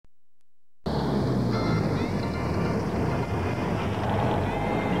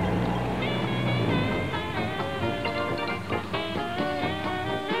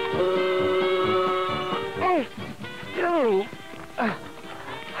through.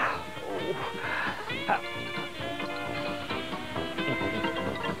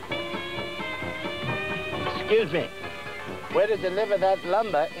 Excuse me. We're to deliver that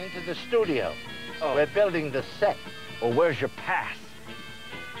lumber into the studio. Oh. We're building the set. Well, where's your pass?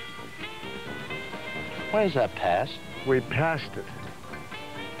 Where's our pass? We passed it.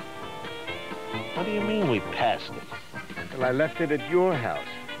 What do you mean we passed it? Well, I left it at your house,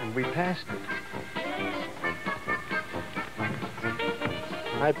 and we passed it.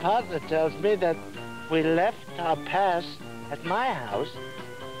 My partner tells me that we left our pass at my house,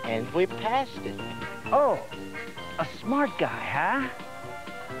 and we passed it. Oh, a smart guy, huh?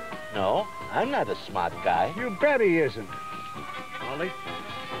 No, I'm not a smart guy. You bet he isn't. Ollie,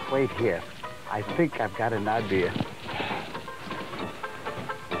 wait here. I think I've got an idea.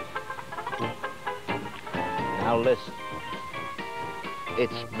 Now listen.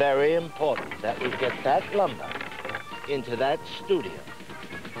 It's very important that we get that lumber into that studio.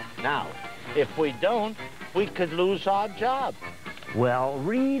 Now, if we don't, we could lose our job. Well,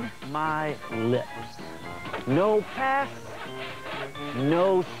 read my lips. No pass,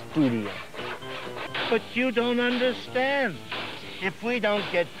 no studio. But you don't understand. If we don't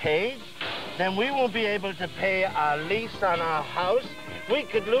get paid, then we won't be able to pay our lease on our house. We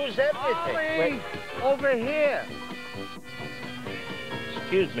could lose everything. Ollie, wait, over here.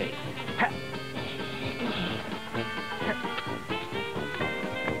 Excuse me.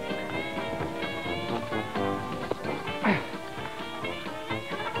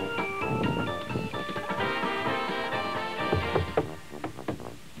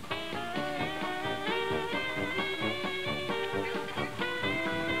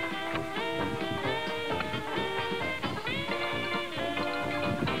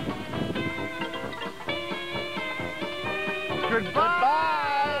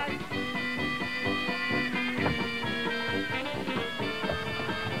 Goodbye.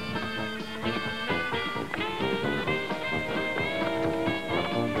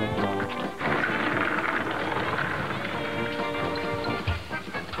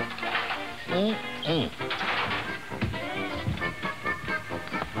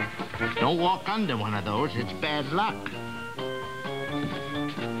 Don't walk under one of those. It's bad luck.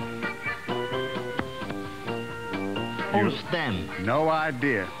 Who's them? No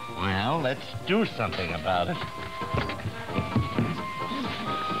idea. Well, let's do something about it.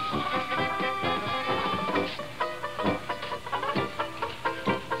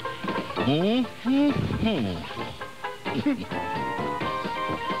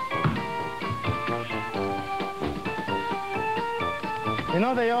 You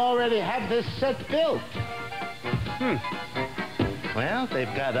know, they already had this set built. Well,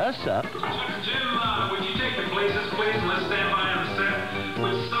 they've got us up. Jim, would you take the places, please, and let's stand by on the set?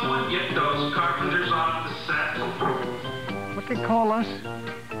 Would someone get those carpenters off the set? What they call us?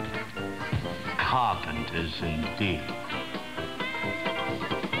 Carpenters, indeed.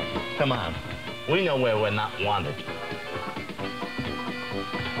 Come on. We know where we're not wanted.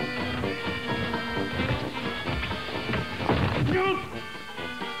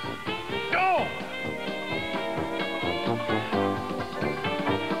 Go!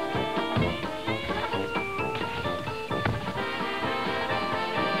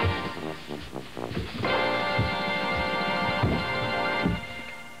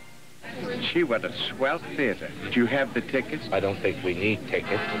 Gee, what a swell theater. Did you have the tickets? I don't think we need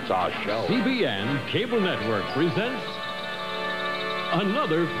tickets. It's our show. CBN Cable Network presents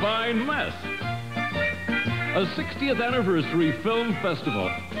Another Fine Mess, a 60th anniversary film festival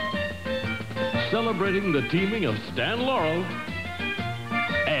celebrating the teaming of Stan Laurel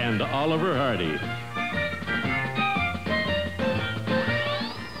and Oliver Hardy.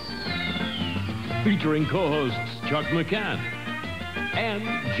 Featuring co-hosts Chuck McCann and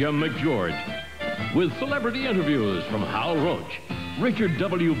Jim MacGeorge, with celebrity interviews from Hal Roach, Richard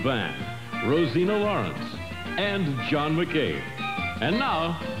W. Band, Rosina Lawrence, and John McCabe. And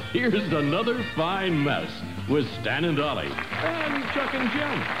now, here's another fine mess with Stan and Ollie, and Chuck and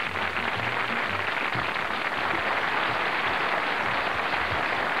Jim.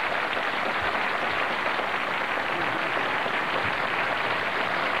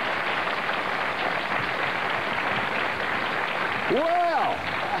 Well,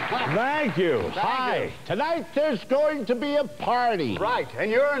 thank you. Hi. Tonight there's going to be a party. Right, and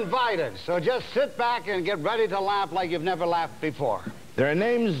you're invited, so just sit back and get ready to laugh like you've never laughed before. Their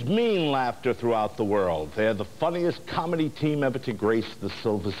names mean laughter throughout the world. They're the funniest comedy team ever to grace the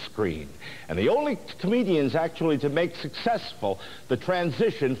silver screen. And the only comedians actually to make successful the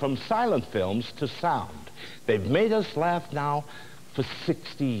transition from silent films to sound. They've made us laugh now for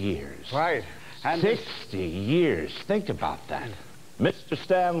 60 years. Right. And 60 years. Think about that. Mr.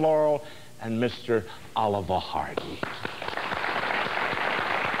 Stan Laurel and Mr. Oliver Hardy.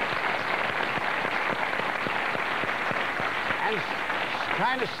 And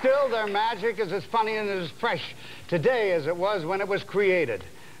kind of still, their magic is as funny and as fresh today as it was when it was created.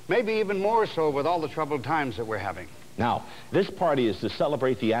 Maybe even more so with all the troubled times that we're having. Now, this party is to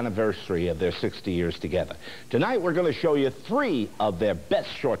celebrate the anniversary of their 60 years together. Tonight, we're going to show you 3 of their best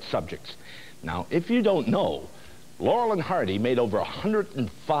short subjects. Now, if you don't know, Laurel and Hardy made over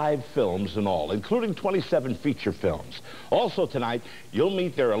 105 films in all, including 27 feature films. Also tonight, you'll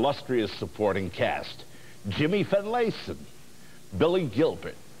meet their illustrious supporting cast. Jimmy Finlayson, Billy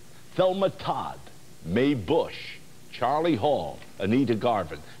Gilbert, Thelma Todd, Mae Bush, Charlie Hall, Anita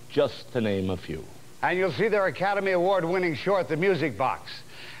Garvin, just to name a few. And you'll see their Academy Award-winning short, The Music Box,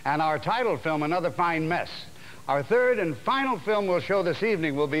 and our title film, Another Fine Mess. Our third and final film we'll show this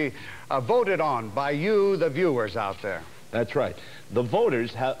evening will be voted on by you, the viewers out there. That's right. The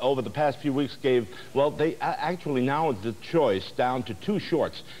voters have, over the past few weeks gave, well, they actually now the choice down to 2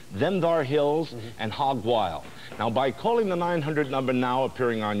 shorts, Them Thar Hills and Hog Wild. Now, by calling the 900 number now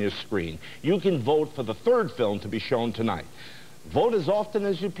appearing on your screen, you can vote for the 3rd film to be shown tonight. Vote as often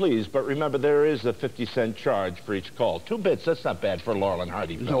as you please, but remember there is a 50-cent charge for each call. 2 bits, that's not bad for a Laurel and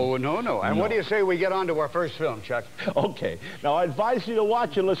Hardy film. No. And what do you say we get on to our first film, Chuck? Okay. Now, I advise you to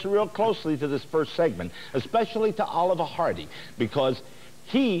watch and listen real closely to this first segment, especially to Oliver Hardy, because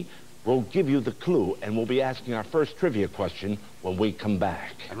he will give you the clue, and we'll be asking our first trivia question when we come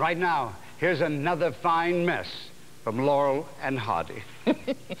back. And right now, here's Another Fine Mess from Laurel and Hardy.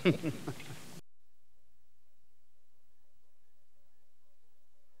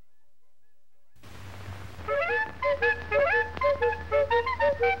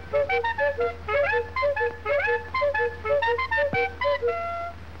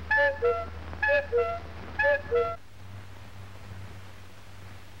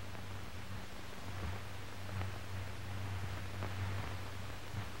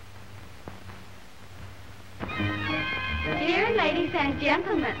 Dear ladies and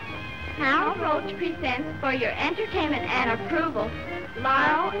gentlemen, Hal Roach presents for your entertainment and approval,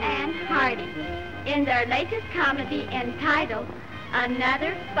 Laurel and Hardy, in their latest comedy entitled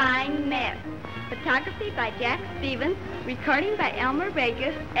Another Fine Mess. Photography by Jack Stevens, recording by Elmer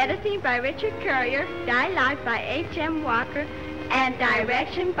Vegas, editing by Richard Currier, dialogue by H.M. Walker, and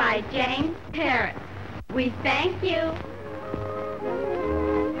direction by James Parrott. We thank you.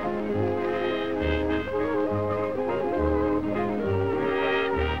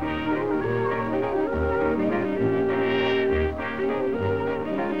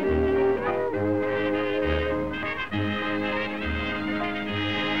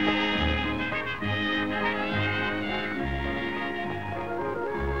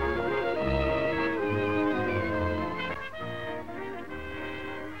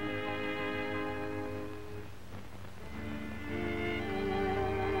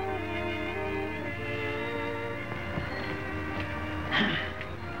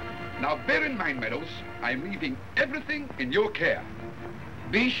 Now, bear in mind, Meadows, I'm leaving everything in your care.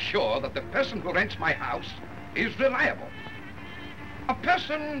 Be sure that the person who rents my house is reliable. A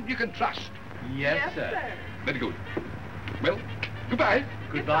person you can trust. Yes, sir. Very good. Well, goodbye.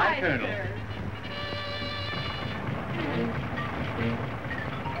 Goodbye, Colonel. Sir.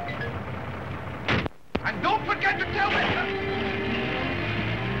 And don't forget to tell them.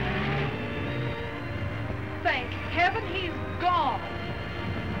 Thank heaven he's gone.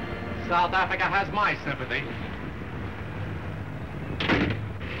 South Africa has my sympathy.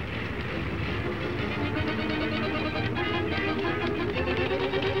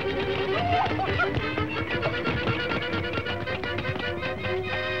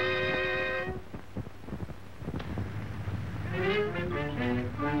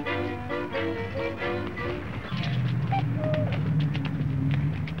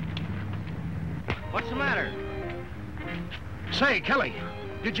 What's the matter? Say, Kelly,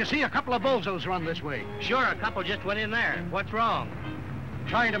 did you see a couple of bozos run this way? Sure, a couple just went in there. What's wrong?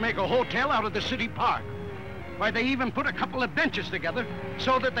 Trying to make a hotel out of the city park. Why, they even put a couple of benches together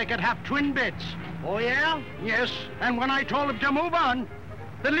so that they could have twin beds. Oh, yeah? Yes, and when I told them to move on,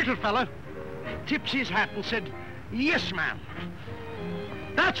 the little fella tips his hat and said, "Yes, ma'am."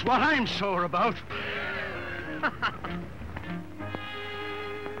 That's what I'm sore about.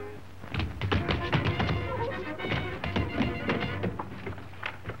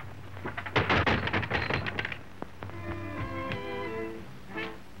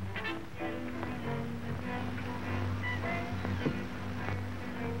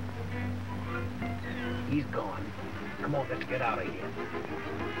 He's gone. Come on, let's get out of here.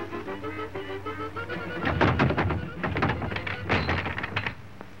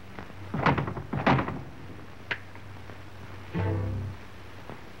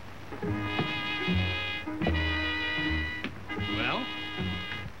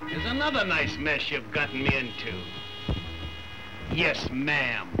 another nice mess you've gotten me into. Yes,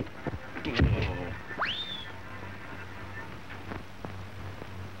 ma'am. Oh.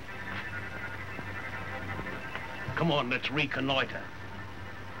 Come on, let's reconnoiter.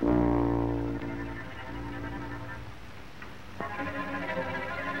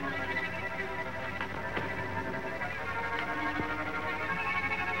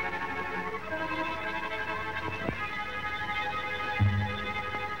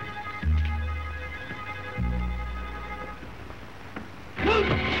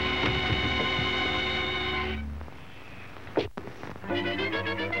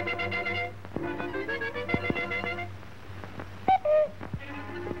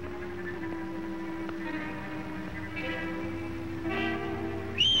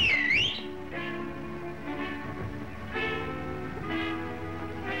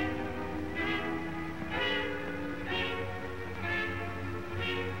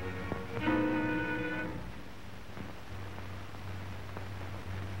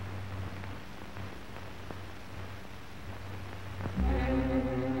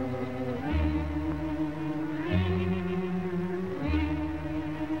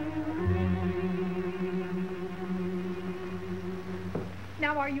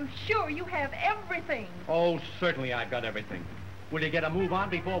 Now, are you sure you have everything? Oh, certainly I've got everything. Will you get a move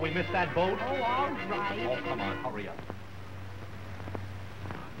on before we miss that boat? Oh, all right. Oh, come on, hurry up.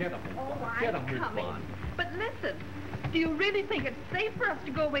 Get a move Oh, on. Get a I'm move coming. on. But listen, do you really think it's safe for us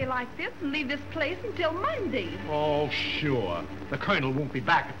to go away like this and leave this place until Monday? Oh, sure. The Colonel won't be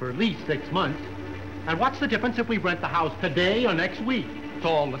back for at least 6 months. And what's the difference if we rent the house today or next week? It's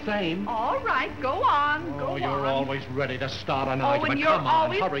all the same. All right, go on, go on. Oh, you're always ready to start an Oh, argument. and you're Come on,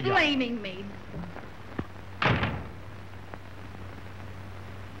 always hurry up. blaming me.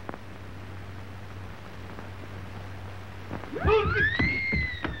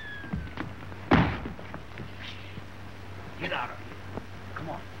 Get out of here. Come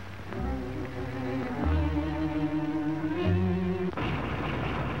on.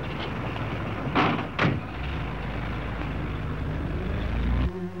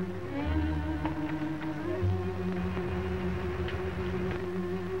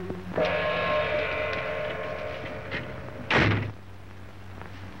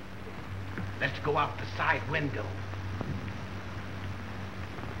 Let's go out the side window.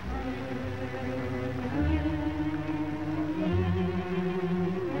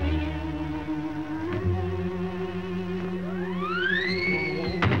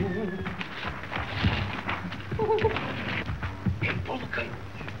 Hey, pull the curtain.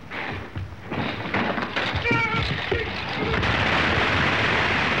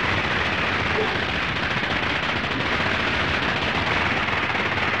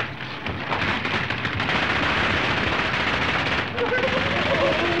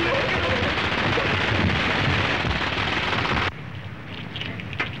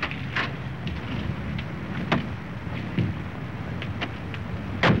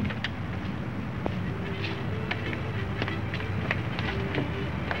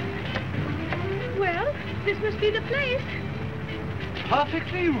 Well, this must be the place.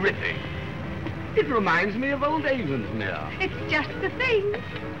 Perfectly ripping. It reminds me of old Avonsmere. It's just the thing.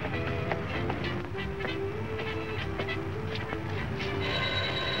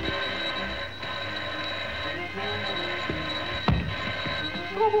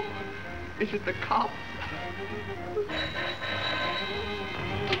 Oh, is it the cop?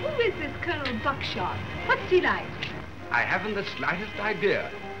 Who is this Colonel Buckshot? What's he like? I haven't the slightest idea.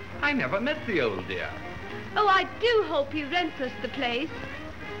 I never met the old dear. Oh, I do hope he rents us the place.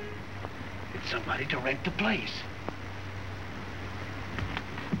 It's somebody to rent the place.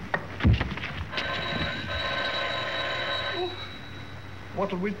 Oh,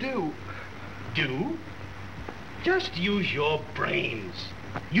 what'll we do? Do? Just use your brains.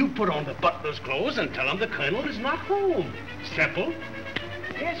 You put on the butler's clothes and tell him the Colonel is not home. Simple.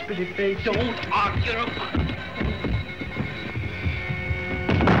 Yes, but if they... Don't argue about it.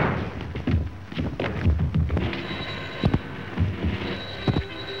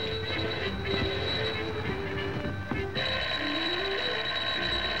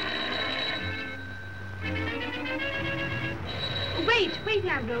 Wait,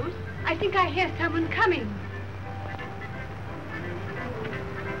 Ambrose. I think I hear someone coming.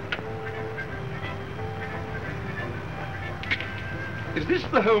 Is this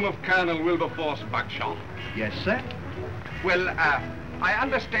the home of Colonel Wilberforce Buckshot? Yes, sir. Well, I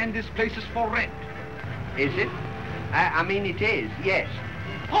understand this place is for rent. Is it? I mean, it is, yes.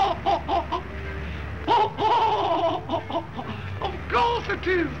 Of course it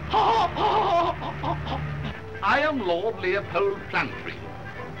is. I am Lord Leopold Plumtree.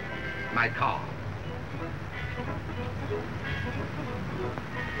 my car.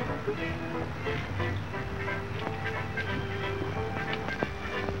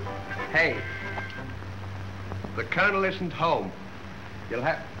 Hey, the Colonel isn't home. You'll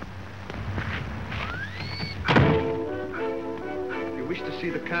have... You wish to see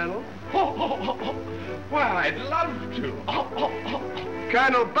the Colonel? Well, I'd love to.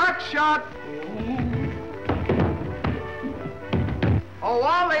 Colonel Buckshot! Oh,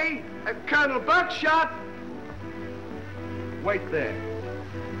 Ollie! Colonel Buckshot! Wait there.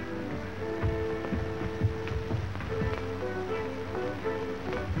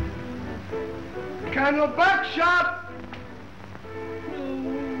 Colonel Buckshot!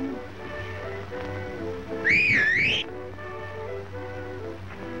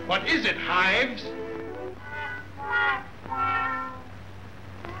 What is it, Hives?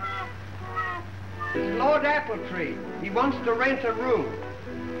 It's Lord Appletree. He wants to rent a room.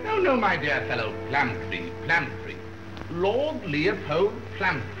 No, no, my dear fellow, Plumtree. Lord Leopold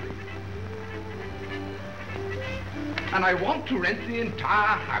Plumtree. And I want to rent the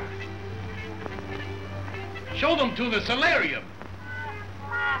entire house. Show them to the solarium.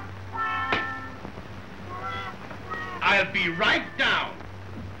 I'll be right down.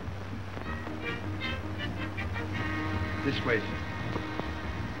 This way, sir.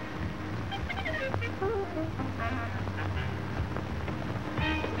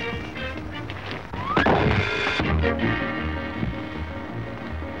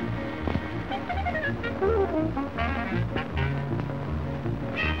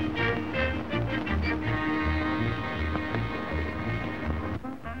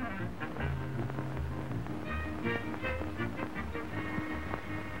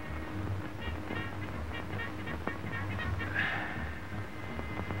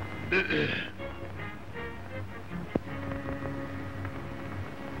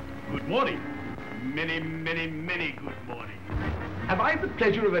 Good morning. Many good morning. Have I the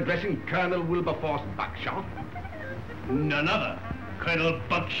pleasure of addressing Colonel Wilberforce Buckshot? None other. Colonel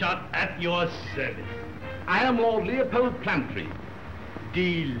Buckshot at your service. I am Lord Leopold Plumtree.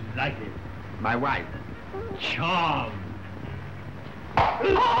 Delighted. My wife. Charmed.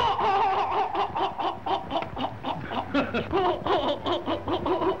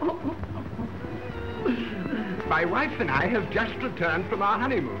 My wife and I have just returned from our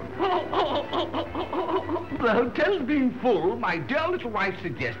honeymoon. The hotel's being full. My dear little wife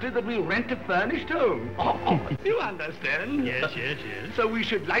suggested that we rent a furnished home. You understand? Yes. So we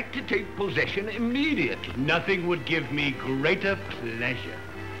should like to take possession immediately. Nothing would give me greater pleasure.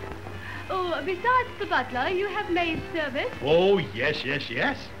 Oh, besides the butler, you have maid service. Oh, yes.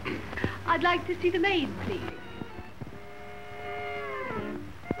 I'd like to see the maid, please.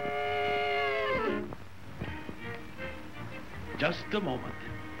 Just a moment.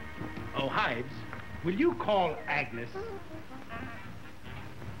 Oh, Hives, will you call Agnes?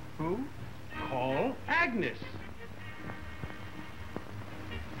 Who? Call Agnes.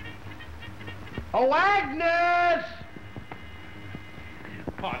 Oh, Agnes!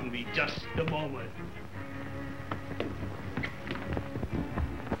 Pardon me just a moment.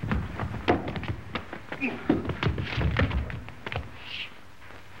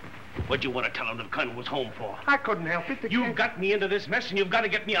 What'd you want to tell him the Colonel was home for? I couldn't help it. You've got me into this mess, and you've got to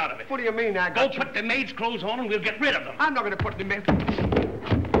get me out of it. What do you mean, I Go got put the maid's clothes on, and we'll get rid of them. I'm not going to put them in.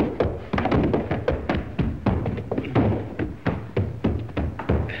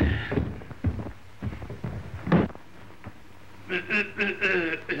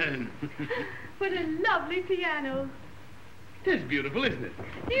 What a lovely piano. It's beautiful, isn't it?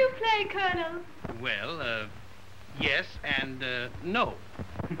 Do you play, Colonel? Well, yes and no.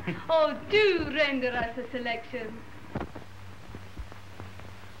 Oh, do render us a selection.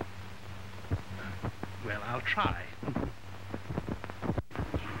 Well, I'll try.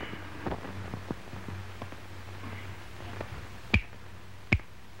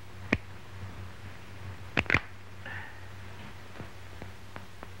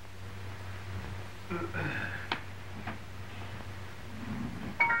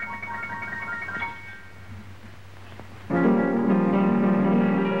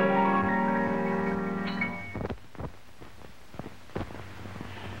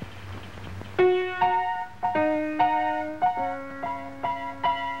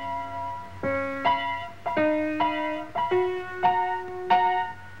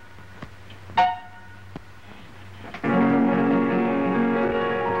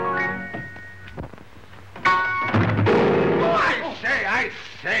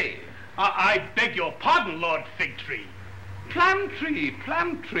 I beg your pardon, Lord Figtree.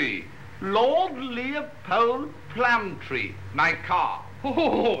 Plumtree. Lord Leopold Plumtree. My car.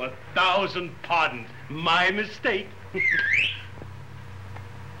 Oh, 1,000 pardons. My mistake.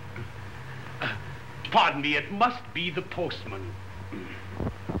 Pardon me, it must be the postman.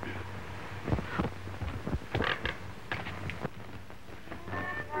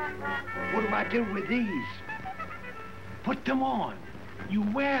 What do I do with these? Put them on. You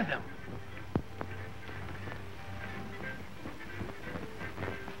wear them.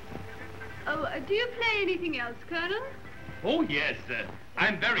 Oh, do you play anything else, Colonel? Oh, yes.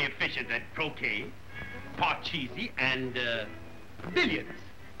 I'm very efficient at croquet, parcheesi, and billiards.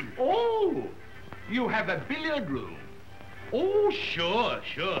 Oh, you have a billiard room. Oh, sure,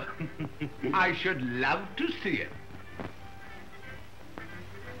 sure. I should love to see it.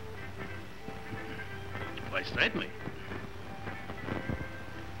 Why, certainly.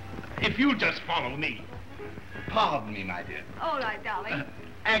 If you'll just follow me. Pardon me, my dear. All right, darling.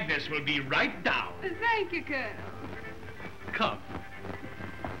 Agnes will be right down. Thank you, Colonel. Come.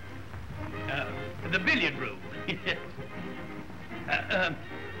 The billiard room.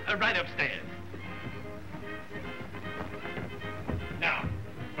 Right upstairs. Now,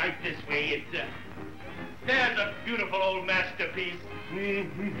 right this way. It's, there's a beautiful old masterpiece.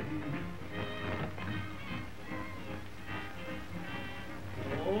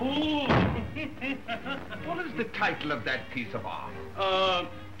 Oh! What is the title of that piece of art?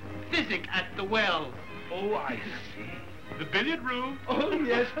 Physic at the Well. Oh, I see. The billiard room. Oh,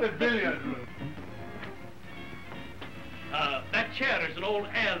 yes, the billiard room. That chair is an old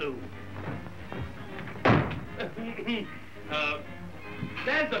heirloom.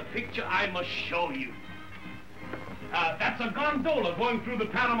 There's a picture I must show you. That's a gondola going through the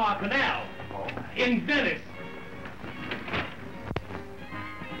Panama Canal in Venice.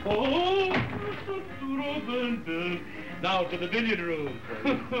 Oh! Now to the billiard room.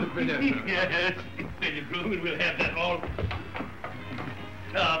 The billiard room. Yes, billiard room, and we'll have that all.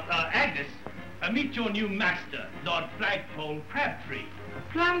 Agnes, meet your new master, Lord Flagpole Crabtree.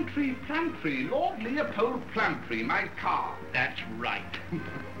 Plumtree, Lord Leopold Plumtree, my car. That's right.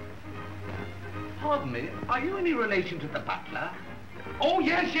 Pardon me, are you any relation to the butler? Oh,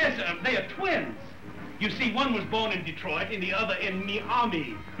 yes, they are twins. You see, one was born in Detroit and the other in the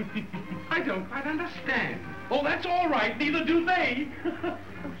army. I don't quite understand. Oh, that's all right. Neither do they.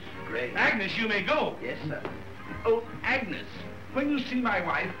 Great. Agnes, you may go. Yes, sir. Oh, Agnes, when you see my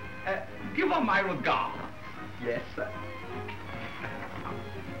wife, give her my regards. Yes, sir.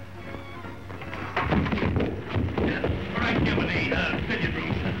 Right here with the billiard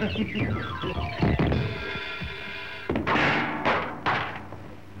room.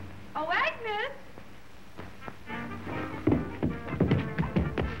 Oh, Agnes!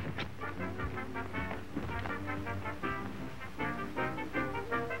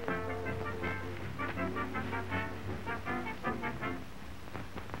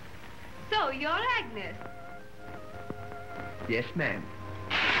 So, you're Agnes. Yes, ma'am.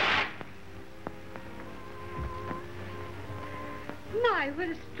 My, what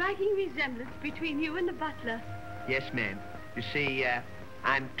a striking resemblance between you and the butler. Yes, ma'am. You see,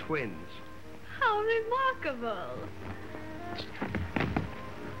 I'm twins. How remarkable.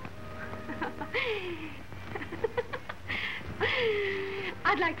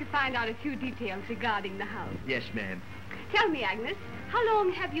 I'd like to find out a few details regarding the house. Yes, ma'am. Tell me, Agnes, how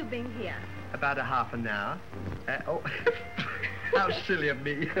long have you been here? About a half an hour. Oh, how silly of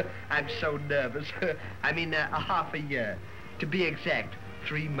me. I'm so nervous. I mean, a half a year. To be exact,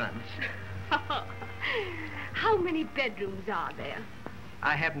 3 months. How many bedrooms are there?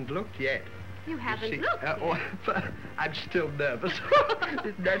 I haven't looked yet. You haven't See, looked yet? I'm still nervous.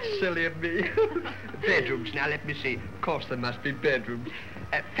 Isn't that silly of me? Bedrooms. Now, let me see. Of course, there must be bedrooms.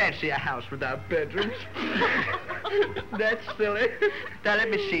 Fancy a house without bedrooms. That's silly. Now, let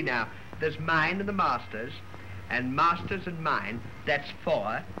me see now. There's mine and the master's, and master's and mine. That's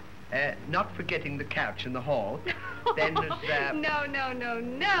 4. Not forgetting the couch in the hall. Then there's,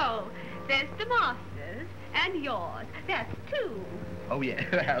 No. There's the master's and yours. That's 2. Oh, yeah,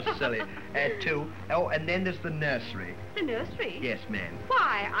 how silly. 2. Oh, and then there's the nursery. The nursery? Yes, ma'am.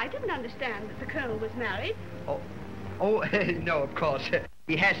 Why, I didn't understand that the Colonel was married. Oh, no, of course.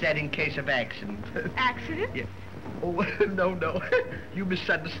 He has that in case of accident. Accident? Yeah. Oh, no. You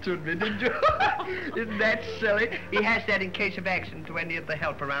misunderstood me, didn't you? Isn't that silly? He has that in case of accident to any of the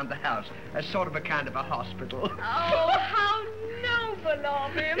help around the house. As sort of a kind of a hospital. Oh, how noble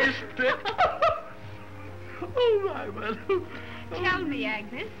of him. Isn't it? Oh, my word. Tell me,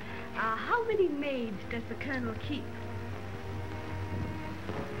 Agnes, how many maids does the Colonel keep?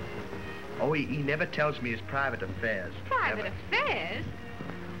 Oh, he never tells me his private affairs. Private Never. affairs?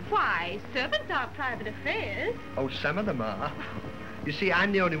 Why, servants are private affairs. Oh, some of them are. You see,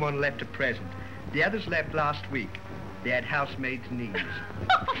 I'm the only one left at present. The others left last week. They had housemaid's knees.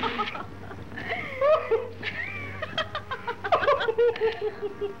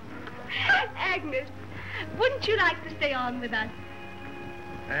 Agnes, wouldn't you like to stay on with us?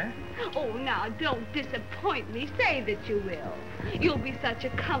 Huh? Oh, now, don't disappoint me. Say that you will. You'll be such a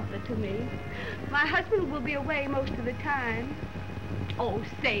comfort to me. My husband will be away most of the time. Oh,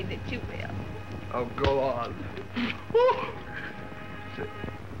 say that you will. Oh, go on.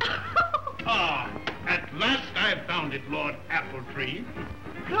 Ah, at last I've found it, Lord Appletree.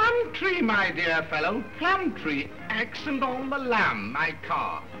 Plumtree, my dear fellow. Plumtree. Accent on the lamb, my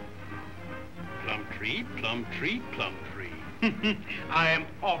car. Plumtree, Plumtree, Plumtree. I am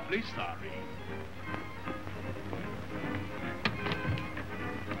awfully sorry.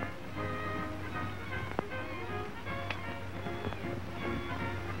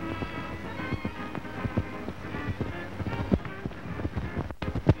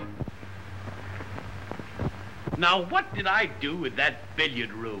 Now, what did I do with that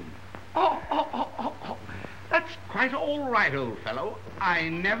billiard room? Oh. That's quite all right, old fellow. I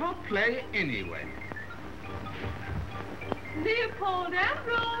never play anyway. Leopold,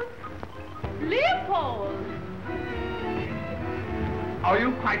 Ambrose. Leopold. Are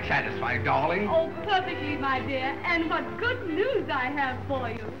you quite satisfied, darling? Oh, perfectly, my dear. And what good news I have for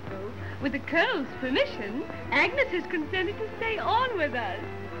you. With the Colonel's permission, Agnes has consented to stay on with us.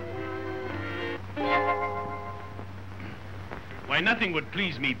 Why, nothing would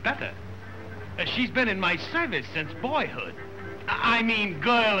please me better. She's been in my service since boyhood. I mean,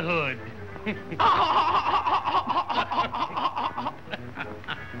 girlhood.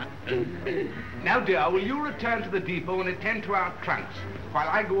 Now, dear, will you return to the depot and attend to our trunks while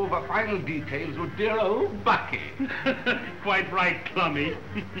I go over final details with dear old Bucky? Quite right, Clummy.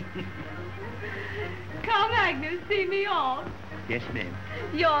 Come, Agnes, see me off. Yes, ma'am.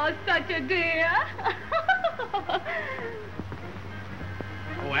 You're such a dear.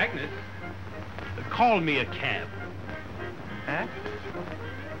 Oh, Agnes, call me a cab. Huh?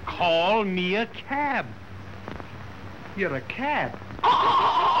 Call me a cab. You're a cab.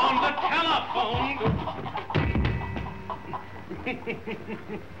 On the telephone.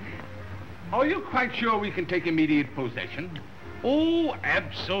 Are you quite sure we can take immediate possession? Oh,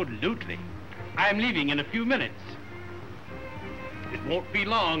 absolutely. I'm leaving in a few minutes. It won't be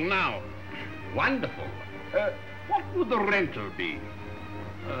long now. Wonderful. What would the rental be?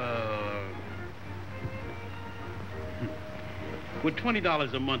 Would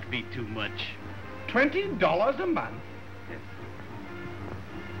 $20 a month be too much? $20 a month? Yes.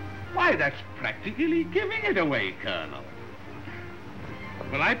 Why, that's practically giving it away, Colonel.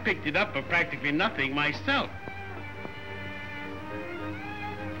 Well, I picked it up for practically nothing myself.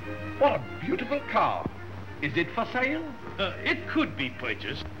 What a beautiful car. Is it for sale? It could be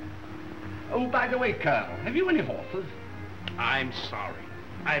purchased. Oh, by the way, Colonel, have you any horses? I'm sorry.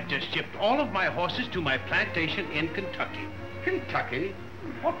 I've just shipped all of my horses to my plantation in Kentucky. Kentucky?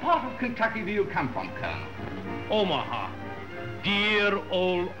 What part of Kentucky do you come from, Colonel? Omaha. Dear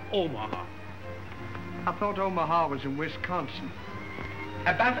old Omaha. I thought Omaha was in Wisconsin.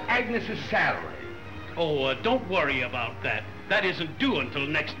 About Agnes's salary. Oh, don't worry about that. That isn't due until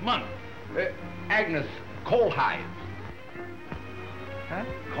next month. Agnes, call Hives. Huh?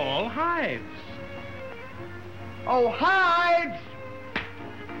 Call Hives. Oh, Hives!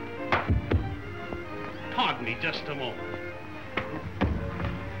 Pardon me just a moment.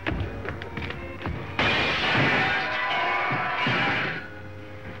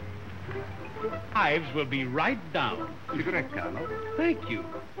 Hives will be right down. Cigarette, Colonel. Thank you.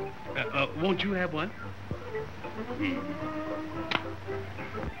 Won't you have one?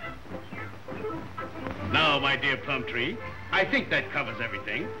 Now, my dear Plumtree, I think that covers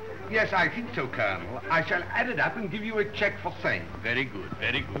everything. Yes, I think so, Colonel. I shall add it up and give you a check for same. Very good,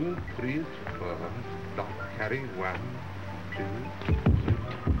 very good. 2, 3, 4. Don't carry 1, 2.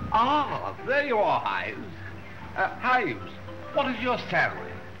 Ah, there you are, Hives. Hives, what is your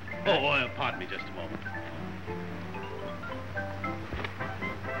salary? Oh, pardon me just a moment.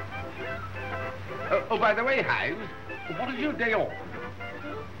 Oh, by the way, Hives, what is your day off?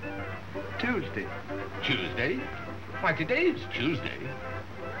 Tuesday. Tuesday? Why, today is Tuesday.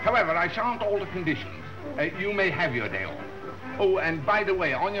 However, I shan't alter conditions. You may have your day off. Oh, and by the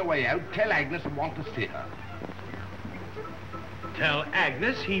way, on your way out, tell Agnes I want to see her. Tell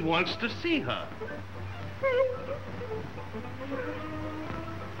Agnes he wants to see her.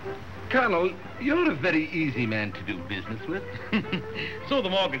 Colonel, you're a very easy man to do business with. So the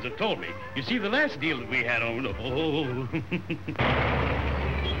Morgans have told me. You see, the last deal that we had on... Oh.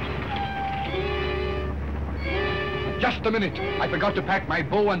 Just a minute. I forgot to pack my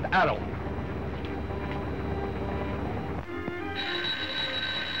bow and arrow.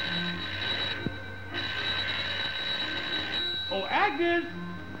 Oh, Agnes!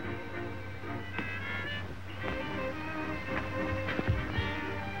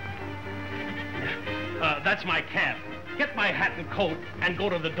 That's my cab. Get my hat and coat and go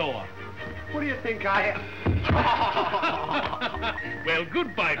to the door. What do you think I am? Well,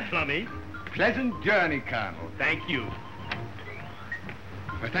 goodbye, Plummy. Pleasant journey, Colonel. Thank you.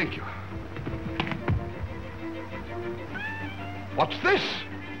 Well, thank you. What's this?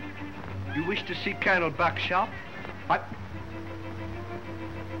 You wish to see Colonel Buckshot? What?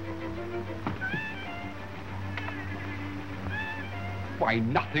 Why,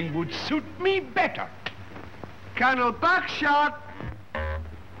 nothing would suit me better. Colonel Buckshot!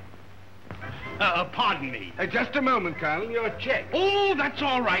 Pardon me. Just a moment, Colonel. Your check. Oh, that's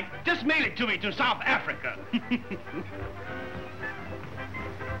all right. Just mail it to me to South Africa.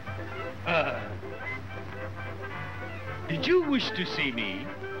 Did you wish to see me?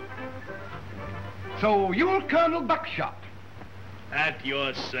 So you're Colonel Buckshot? At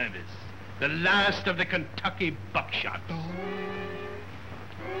your service. The last of the Kentucky Buckshot.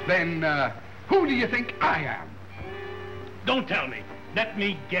 Then, who do you think I am? Don't tell me. Let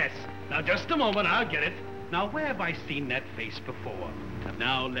me guess. Now, just a moment, I'll get it. Now, where have I seen that face before?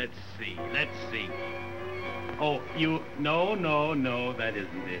 Now, let's see. Oh, no, that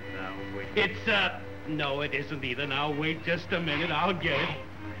isn't it. Now, wait. It's, no, it isn't either. Now, wait just a minute, I'll get it.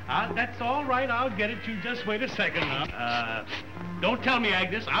 That's all right, I'll get it. You just wait a second now. Don't tell me,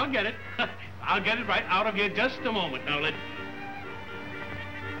 Agnes, I'll get it. I'll get it right out of here just a moment. Now, let's...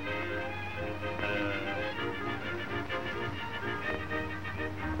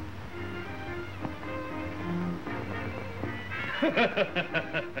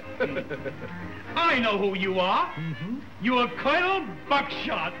 I know who you are. Mm-hmm. You are Colonel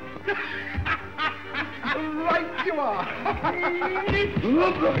Buckshot. Right you are.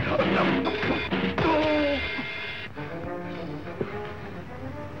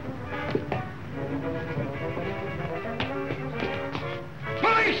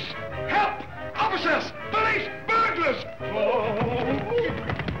 Police! Help! Officers! Police! Burglars!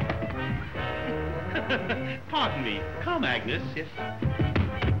 Pardon me. Come, Agnes. Yes.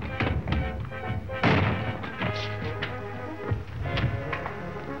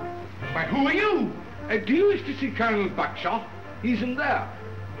 Why, who are you? Do you wish to see Colonel Buckshot? He's in there.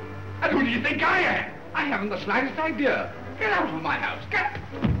 And who do you think I am? I haven't the slightest idea. Get out of my house. Get...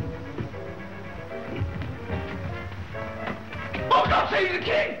 Oh, God save the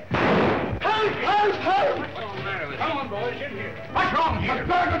king! Help! Help! Help! What's the matter with you? Come on, boys, in here. What's wrong here? There's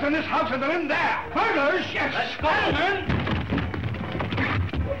burglars in this house and they're in there. Burglars? Yes. Let's go, man.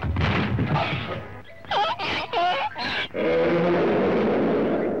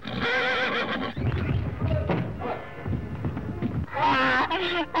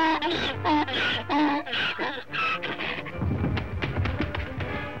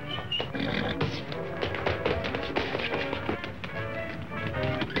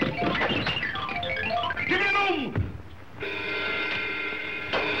 Give me a room!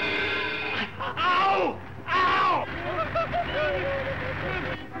 Ow! Ow!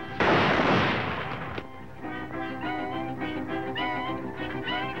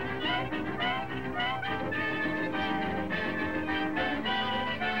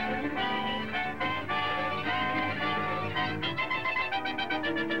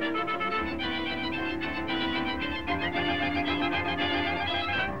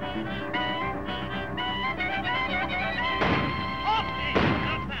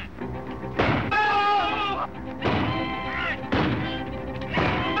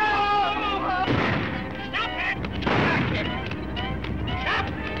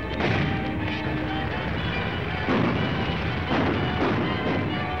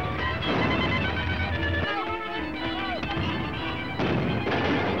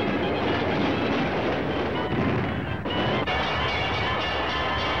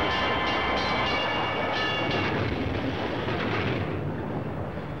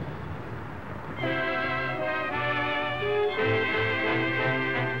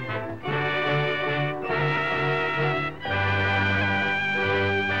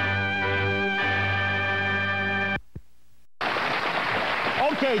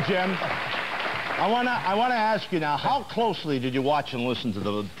 Okay, Jim. I wanna ask you now, how closely did you watch and listen to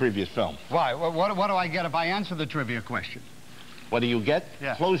the previous film? Why? What do I get if I answer the trivia question? What do you get?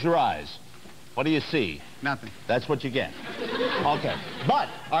 Yeah. Close your eyes. What do you see? Nothing. That's what you get. Okay. But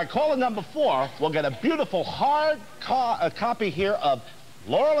our caller number 4 will get a beautiful hard copy here of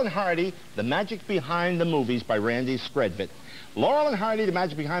Laurel and Hardy, The Magic Behind the Movies by Randy Skredvit. Laurel and Hardy, The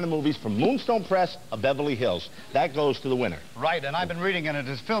Magic Behind the Movies from Moonstone Press of Beverly Hills. That goes to the winner. Right, and I've been reading it. It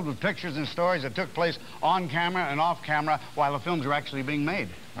is filled with pictures and stories that took place on camera and off camera while the films were actually being made.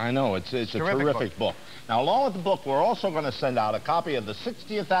 I know, it's a terrific book. Now, along with the book, we're also going to send out a copy of the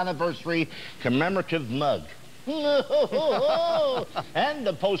 60th anniversary commemorative mug. And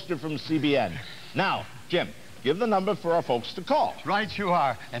the poster from CBN. Now, Jim, give the number for our folks to call. Right you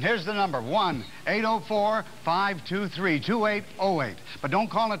are. And here's the number, 1-804-523-2808. But don't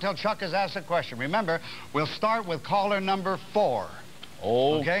call until Chuck has asked a question. Remember, we'll start with caller number 4.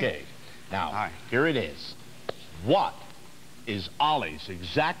 Okay. Now, here it is. What is Ollie's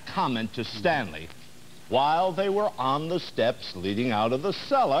exact comment to Stanley while they were on the steps leading out of the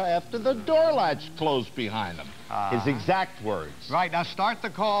cellar after the door latch closed behind them? His exact words. Right, now start the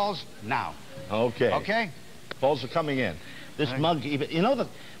calls now. Okay. Okay? Calls are coming in. This mug even, you know,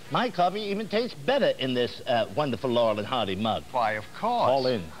 my coffee even tastes better in this wonderful Laurel and Hardy mug. Why, of course. Call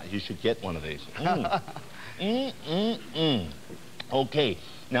in. You should get one of these. Okay.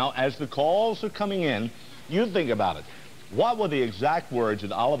 Now, as the calls are coming in, you think about it. What were the exact words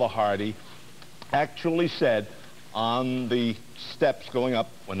that Oliver Hardy actually said on the steps going up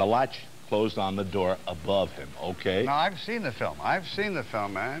when the latch closed on the door above him, okay? Now, I've seen the film.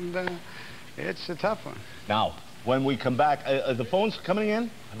 And it's a tough one. Now, when we come back, the phone's coming in.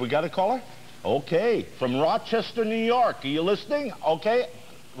 Have we got a caller? Okay, from Rochester, New York. Are you listening? Okay.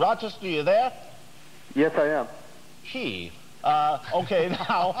 Rochester, you there? Yes, I am. Gee. Okay,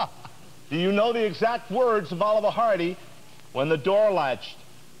 now, do you know the exact words of Oliver Hardy when the door latched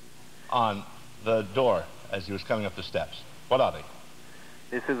on the door as he was coming up the steps? What are they?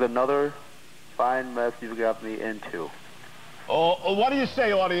 This is another fine mess you've got me into. Oh, what do you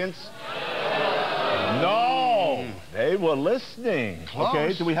say, audience? No, they were listening. Close.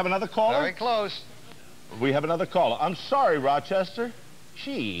 Okay, do we have another caller? Very close. We have another caller. I'm sorry, Rochester.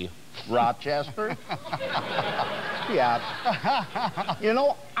 Gee, Rochester. Yeah. You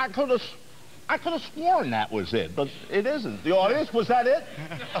know, I could have sworn that was it, but it isn't. The audience, was that it?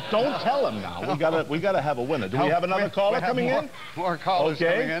 Don't tell him now. We gotta have a winner. Do we have another caller coming in? More callers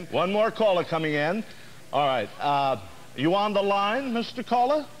coming in. One more caller coming in. All right. You on the line, Mr.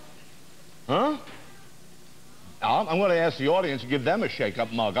 Caller? Huh? I'm going to ask the audience to give them a shake-up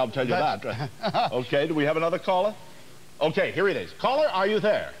mug. I'll tell you that. Okay, do we have another caller? Okay, here it is. Caller, are you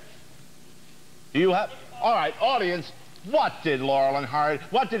there? Do you have... All right, audience, what did Oliver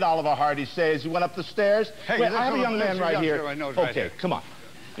Hardy say as he went up the stairs? Hey, wait, I have a young man right here. Okay, come on.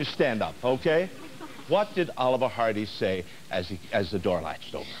 You stand up, okay? What did Oliver Hardy say as the door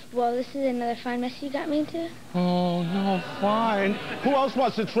latched over? Well, this is another fine mess you got me into. Oh, no, fine. Who else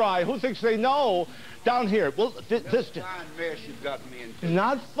wants to try? Who thinks they know? Down here. Well, this fine mess you got me into.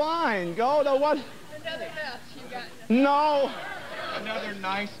 Not fine. Go to what? Another mess you got. No. Another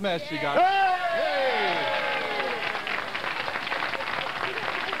nice mess you got. Hey!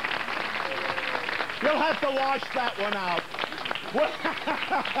 You'll have to wash that one out.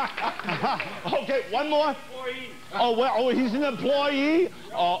 Okay, one more. Oh, well, he's an employee?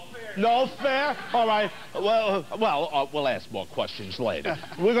 Oh, no fair? All right. Well, we'll ask more questions later.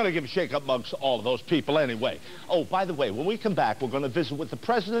 We're going to give shake-up mugs to all of those people anyway. Oh, by the way, when we come back, we're going to visit with the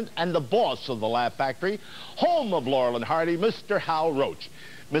president and the boss of the Laugh Factory, home of Laurel and Hardy, Mr. Hal Roach.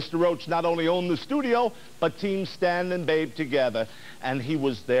 Mr. Roach not only owned the studio, but Team Stan and Babe together, and he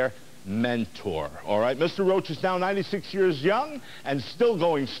was their mentor. All right, Mr. Roach is now 96 years young and still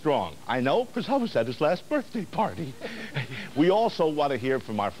going strong. I know, because I was at his last birthday party. We also want to hear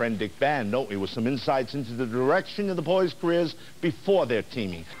from our friend Dick Band, don't we, with some insights into the direction of the boys' careers before their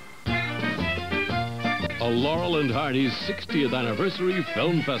teaming. A Laurel and Hardy's 60th Anniversary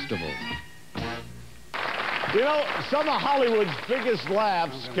Film Festival. You know, some of Hollywood's biggest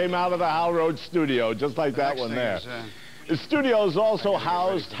laughs came out of the Hal Roach studio, just like that one there. The studios also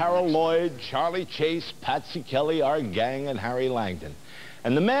housed Harold Lloyd, Charlie Chase, Patsy Kelly, our gang, and Harry Langdon.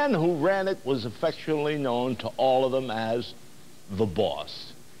 And the man who ran it was affectionately known to all of them as the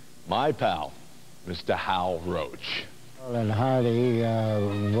boss. My pal, Mr. Hal Roach. Laurel and Hardy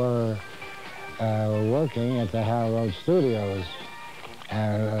were working at the Hal Roach studios.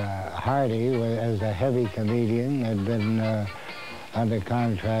 Hardy, as a heavy comedian, had been under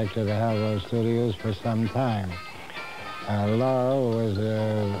contract to the Hal Roach studios for some time. Laurel was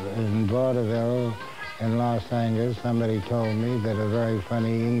in vaudeville in Los Angeles. Somebody told me that a very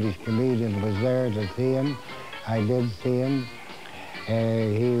funny English comedian was there to see him. I did see him.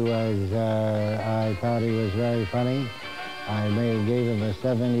 I thought he was very funny. I gave him a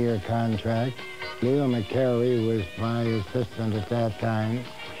 7-year contract. Leo McCarey was my assistant at that time,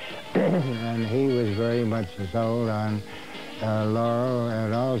 and he was very much sold on Laurel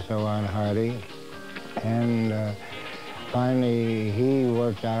and also on Hardy. And finally, he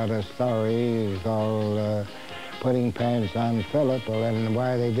worked out a story called Putting Pants on Philip, and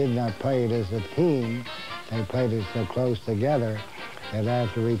why they did not play it as a team, they played it so close together that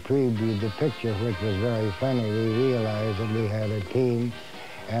after we previewed the picture, which was very funny, we realized that we had a team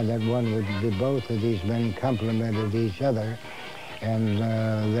and that both of these men complemented each other, and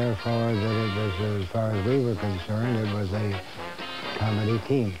therefore that it was, as far as we were concerned, it was a comedy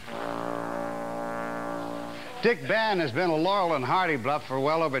team. Dick Bann has been a Laurel and Hardy bluff for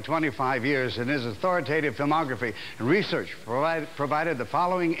well over 25 years, and his authoritative filmography and research provided the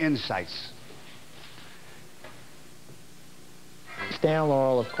following insights. Stan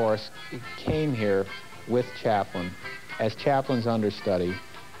Laurel, of course, came here with Chaplin as Chaplin's understudy.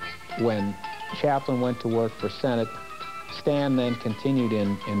 When Chaplin went to work for Senate, Stan then continued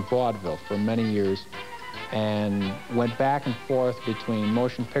in vaudeville for many years and went back and forth between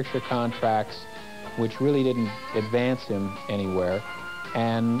motion picture contracts, which really didn't advance him anywhere,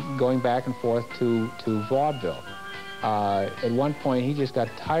 and going back and forth to vaudeville. At one point, he just got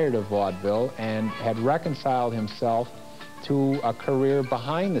tired of vaudeville and had reconciled himself to a career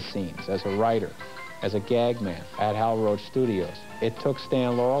behind the scenes as a writer, as a gag man at Hal Roach Studios. It took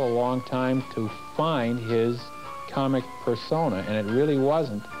Stan Laurel a long time to find his comic persona, and it really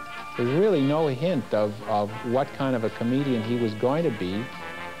wasn't. There's really no hint of what kind of a comedian he was going to be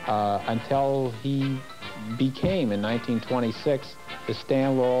until he became, in 1926, the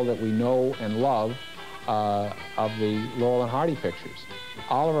Stan Laurel that we know and love of the Laurel and Hardy pictures.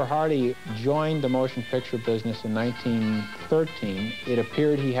 Oliver Hardy joined the motion picture business in 1913. It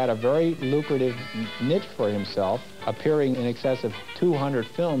appeared he had a very lucrative niche for himself, appearing in excess of 200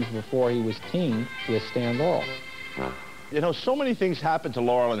 films before he was teamed with Stan Laurel. You know, so many things happened to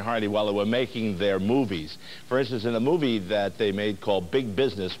Laurel and Hardy while they were making their movies. For instance, in a movie that they made called Big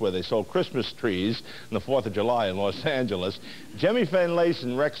Business, where they sold Christmas trees on the 4th of July in Los Angeles, Jimmy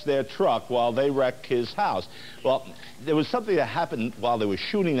Finlayson wrecks their truck while they wreck his house. Well, there was something that happened while they were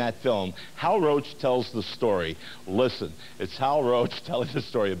shooting that film. Hal Roach tells the story. Listen, it's Hal Roach telling the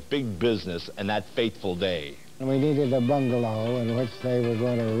story of Big Business and that fateful day. We needed a bungalow in which they were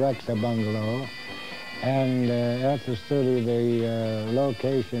going to wreck the bungalow. And at the studio, the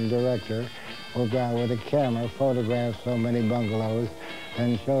location director will go out with a camera, photograph so many bungalows,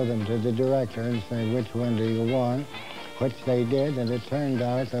 and show them to the director and say, which one do you want? Which they did, and it turned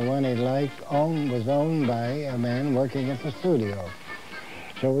out the one he liked was owned by a man working at the studio.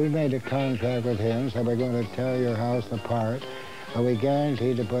 So we made a contract with him, so we're going to tear your house apart, but we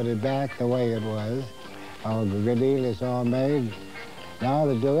guaranteed to put it back the way it was. Our good deal is all made. Now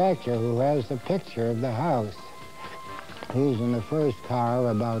the director, who has the picture of the house, he's in the first car,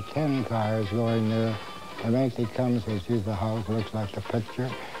 about 10 cars going there. And he comes, he sees the house, looks like the picture.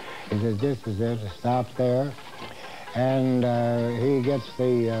 He says, this is it, stop there. And he gets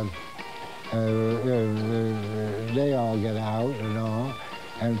the, they all get out and all.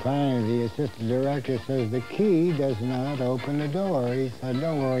 And finally, the assistant director says, the key does not open the door. He said,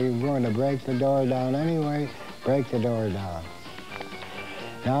 don't worry, you're going to break the door down anyway, break the door down.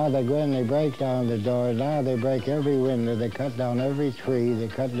 Now they go in, they break down the door. Now they break every window. They cut down every tree. They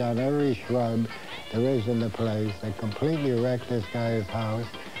cut down every shrub there is in the place. They completely wreck this guy's house.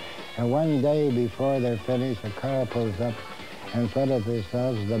 And one day before they're finished, a car pulls up in front of this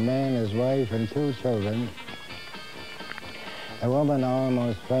house. The man, his wife, and 2 children. The woman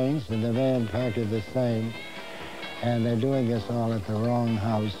almost faints, and the man practically the same. And they're doing this all at the wrong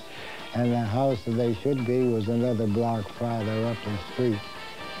house. And the house that they should be was another block farther up the street.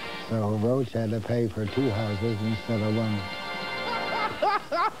 So Roach had to pay for 2 houses instead of 1.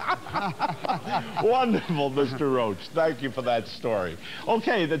 Wonderful, Mr. Roach. Thank you for that story.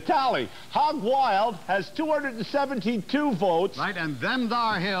 Okay, the tally. Hog Wild has 272 votes. Right, and Them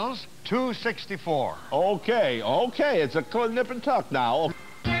Thar Hills, 264. Okay, it's a nip and tuck now.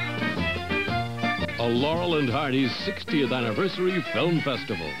 A Laurel and Hardy's 60th Anniversary Film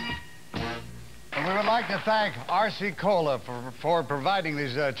Festival. And we would like to thank R.C. Cola for providing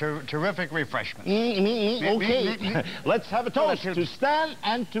these terrific refreshments. Okay, let's have a toast to Stan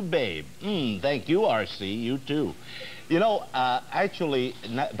and to Babe. Thank you, R.C., you too. You know, actually,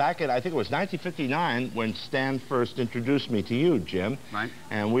 back in, I think it was 1959, when Stan first introduced me to you, Jim. Right.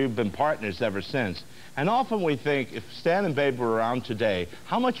 And we've been partners ever since. And often we think, if Stan and Babe were around today,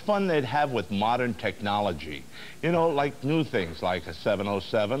 how much fun they'd have with modern technology. You know, like new things, like a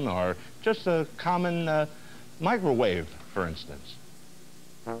 707 or just a common microwave, for instance.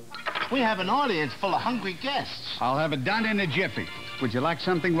 We have an audience full of hungry guests. I'll have it done in a jiffy. Would you like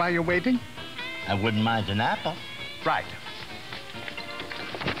something while you're waiting? I wouldn't mind an apple. Right.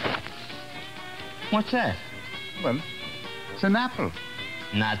 What's that? Well, it's an apple.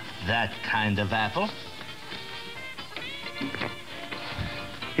 Not that kind of apple.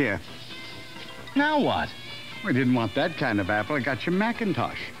 Here. Now what? We didn't want that kind of apple. I got your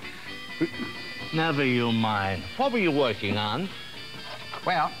Macintosh. Never you mind. What were you working on?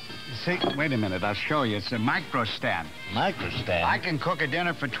 Well, see, wait a minute. I'll show you. It's a micro stand. Micro stand? I can cook a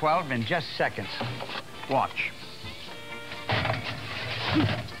dinner for 12 in just seconds. Watch.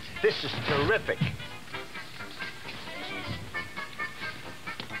 This is terrific.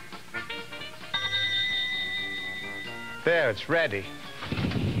 There, it's ready.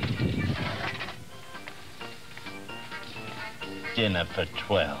 Dinner for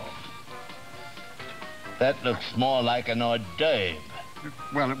 12. That looks more like an hors d'oeuvre.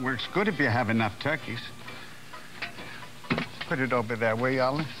 Well, it works good if you have enough turkeys. Put it over there, will you,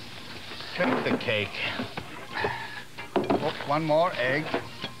 Olive? Take the cake. Oh, one more egg.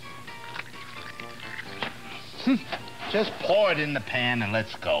 Just pour it in the pan and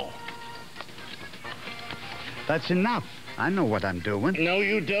let's go. That's enough. I know what I'm doing. No,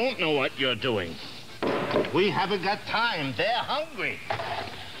 you don't know what you're doing. We haven't got time. They're hungry.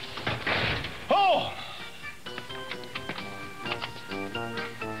 Oh!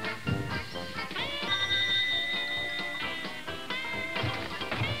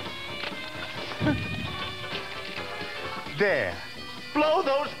 There. Blow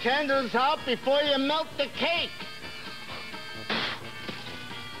those candles out before you melt the cake.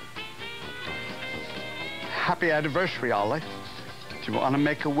 Happy anniversary, Ollie. Do you want to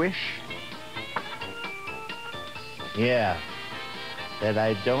make a wish? Yeah, that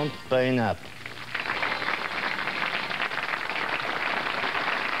I don't burn up.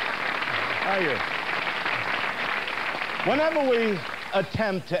 Whenever we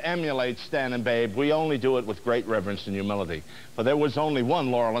attempt to emulate Stan and Babe, we only do it with great reverence and humility. For there was only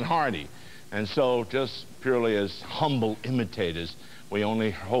one Laurel and Hardy. And so, just purely as humble imitators, we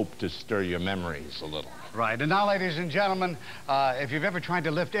only hope to stir your memories a little. Right. And now, ladies and gentlemen, if you've ever tried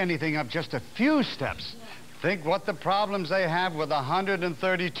to lift anything up just a few steps, think what the problems they have with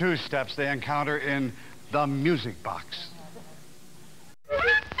 132 steps they encounter in the music box.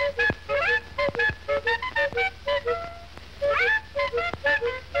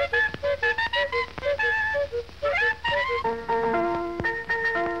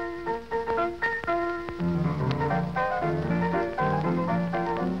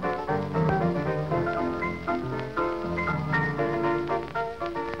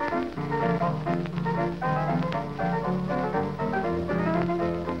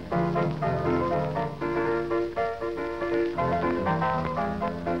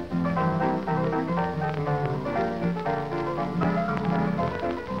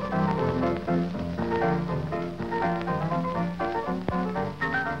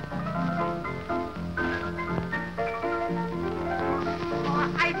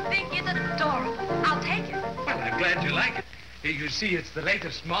 You see, it's the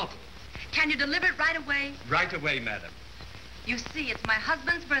latest model. Can you deliver it right away? Right away, madam. You see, it's my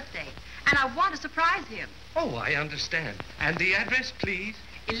husband's birthday, and I want to surprise him. Oh, I understand. And the address, please?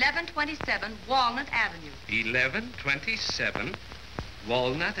 1127 Walnut Avenue. 1127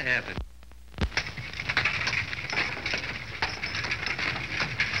 Walnut Avenue.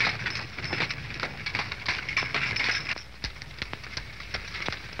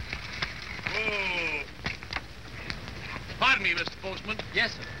 Pardon me, Mr. Postman.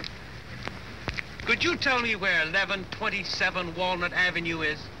 Yes, sir. Could you tell me where 1127 Walnut Avenue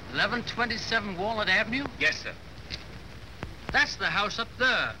is? 1127 Walnut Avenue? Yes, sir. That's the house up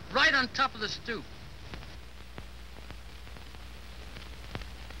there, right on top of the stoop.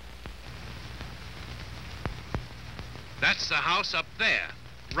 That's the house up there,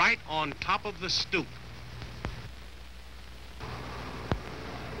 right on top of the stoop.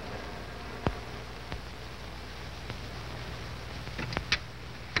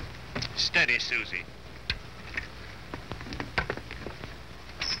 Steady, Susie.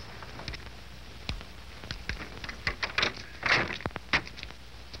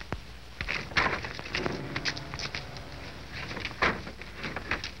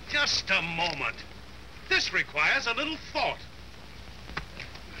 Just a moment. This requires a little thought.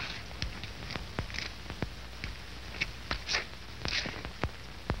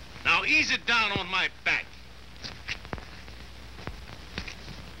 Now ease it down on my back.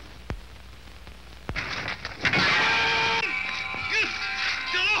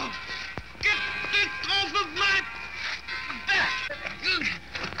 Get off of my back!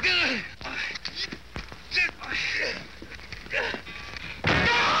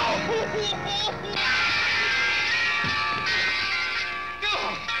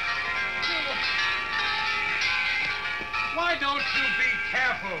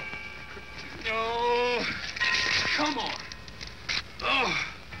 Oh. Come on. Oh.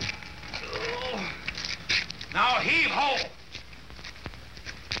 Oh. Now heave ho.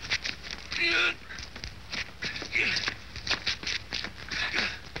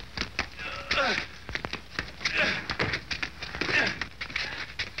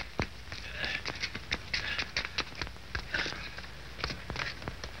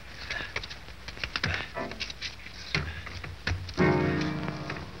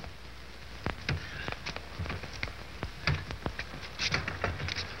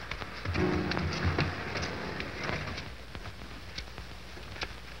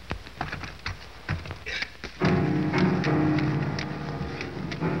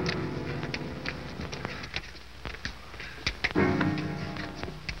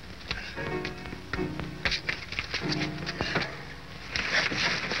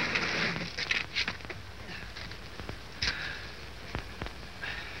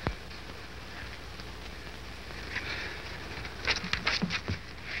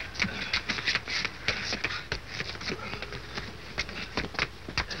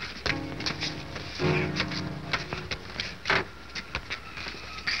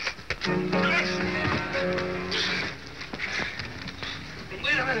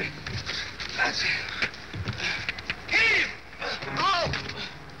 Wait a minute. That's it. Heave! Ho!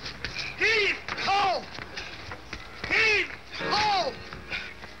 Heave! Ho! Heave! Ho!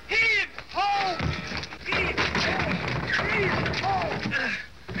 Heave! Ho! Heave! Heave! Ho!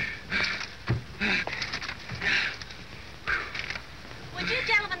 Would you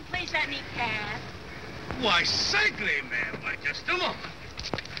gentlemen please let me pass? Why, certainly, ma'am. Why, just a moment.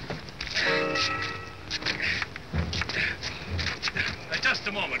 Just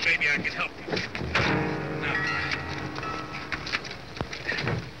a moment. Maybe I can help you. Now.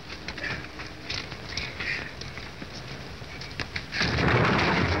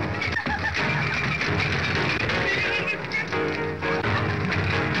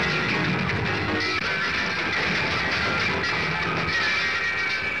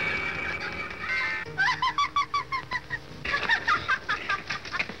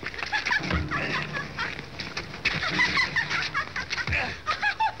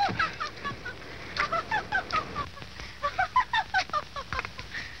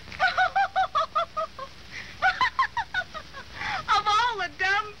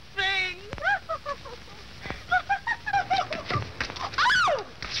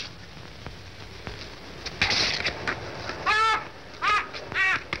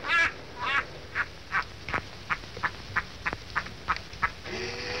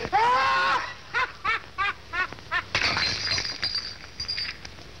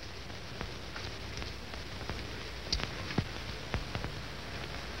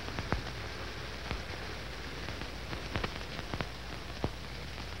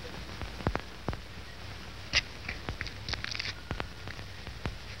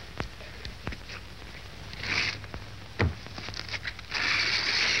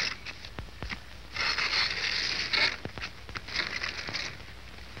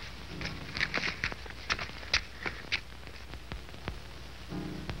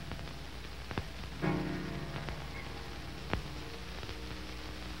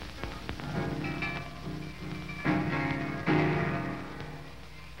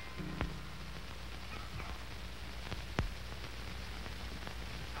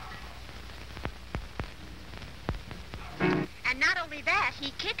 And not only that,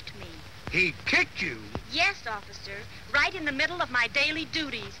 he kicked me. He kicked you? Yes, officer. Right in the middle of my daily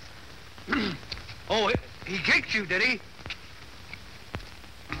duties. Oh, he kicked you, did he?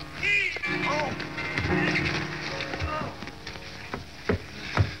 Oh.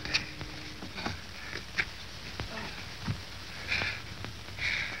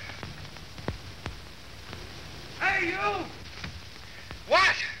 Hey, you!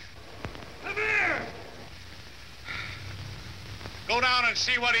 What? Come here! Go down and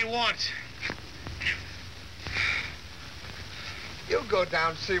see what he wants. You go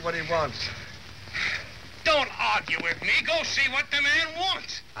down and see what he wants. Don't argue with me. Go see what the man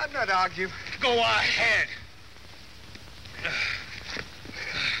wants. I'm not arguing. Go ahead.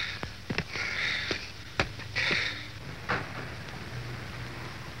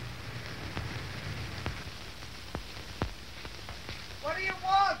 What do you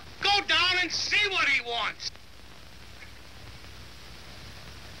want? Go down and see what he wants.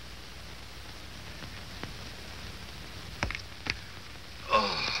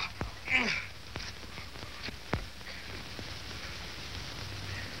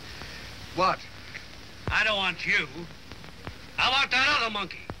 What? I don't want you. How about that other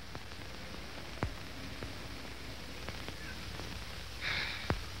monkey?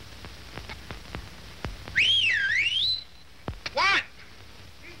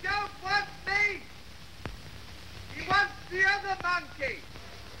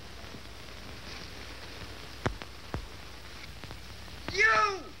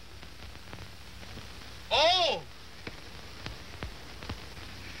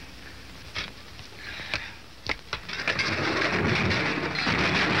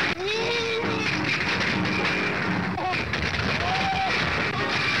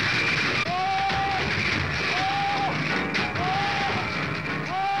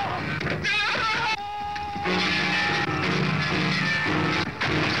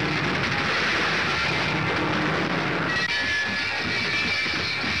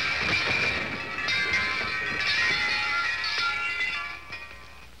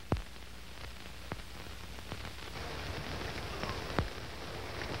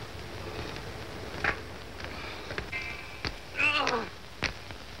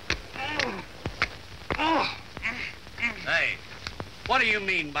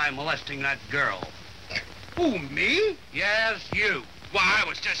 mean by molesting that girl? Who, me? Yes, you. Why, I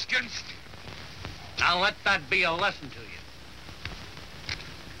was just getting... Now let that be a lesson to you.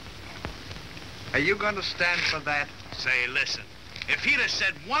 Are you going to stand for that? Say, listen, if he'd have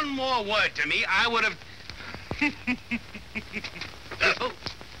said one more word to me, I would have...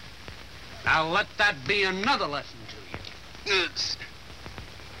 Now let that be another lesson to you.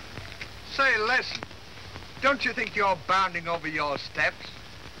 Say, listen, don't you think you're bounding over your steps?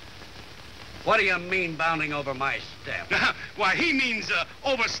 What do you mean, bounding over my steps? Why, he means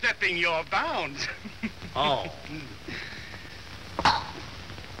overstepping your bounds. Oh.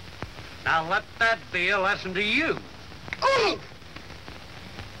 Now let that be a lesson to you. Oh!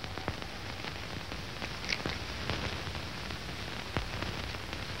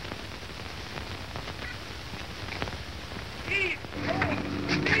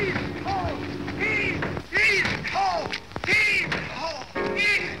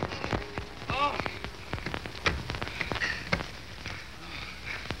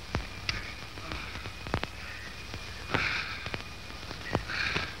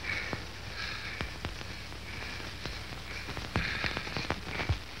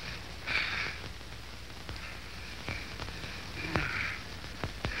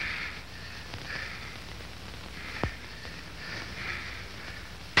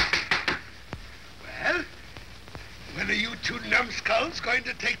 When are you two numbskulls going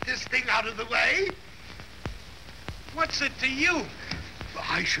to take this thing out of the way? What's it to you?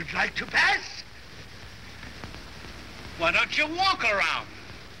 I should like to pass. Why don't you walk around?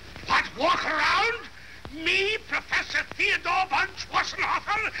 What, walk around? Me, Professor Theodore von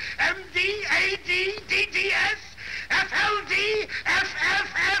Schwarzenhofer, M.D., A.D., D.D.S., F.L.D.,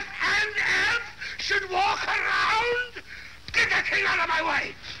 F.F.F., and F, should walk around? Get that thing out of my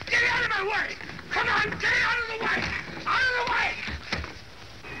way! Get it out of my way! Come on, get it out of the way! Out of the way!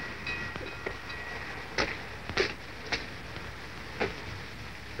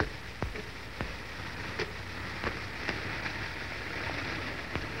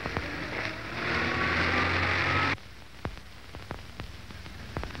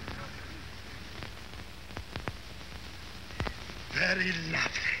 Very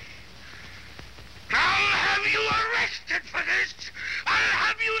lovely. I'll have you arrested for this. I'll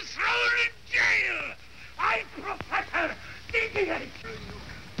have you thrown in jail. I'm Professor D.D.H.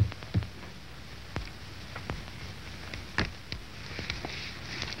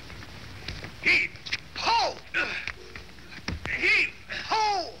 Heave, ho! Heave,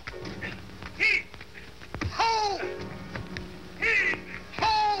 ho! Heave, ho! Heave,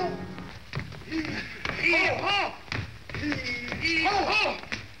 ho! Heave, ho! Heave, ho!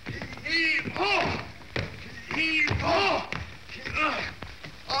 Heave, ho! Heave, ho!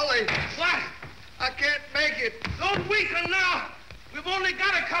 Ollie! What? I can't make it. Don't weaken now. We've only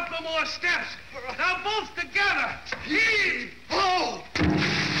got a couple more steps. Now both together. Heave, ho!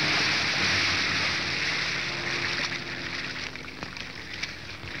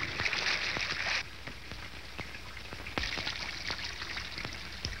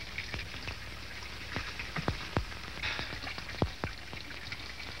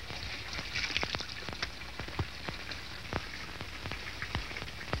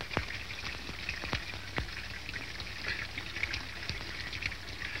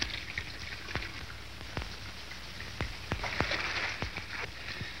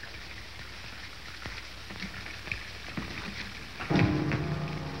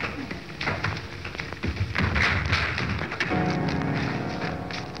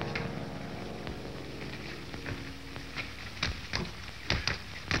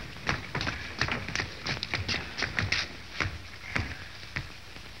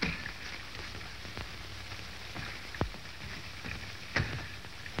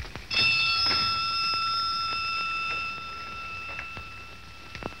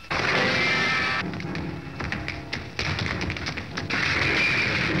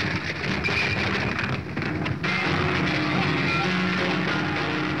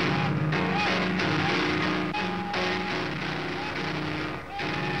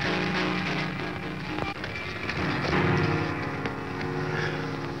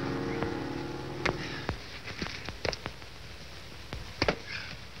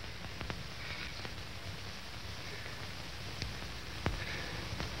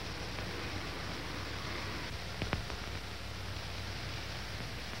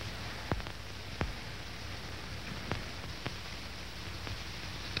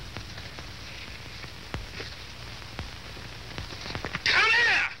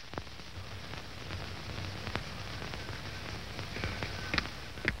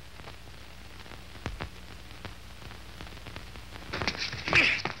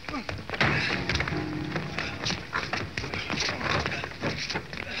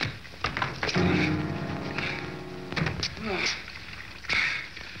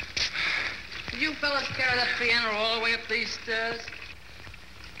 you fellas carry that piano all the way up these stairs?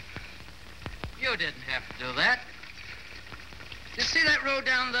 You didn't have to do that. You see that road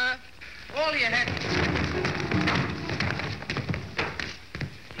down there? All you had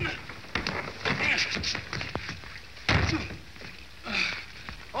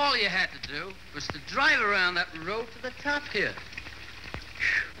All you had to do was to drive around that road to the top here.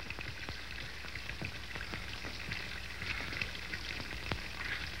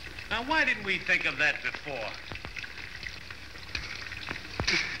 Now, why didn't we think of that before?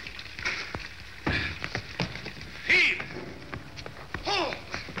 Heave! Ho!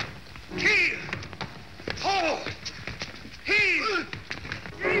 Heave! Ho! Heave!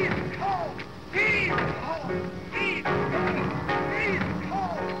 Heave! Ho! Heave! Ho! Heave! Heave!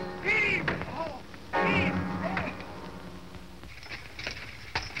 Ho! Heave! Ho! Heave!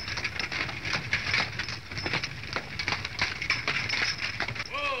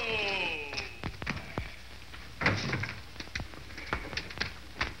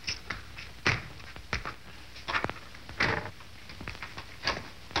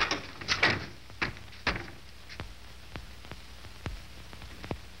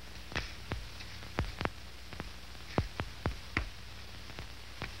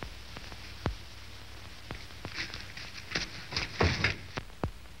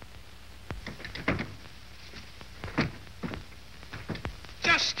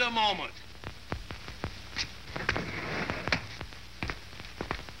 Just a moment.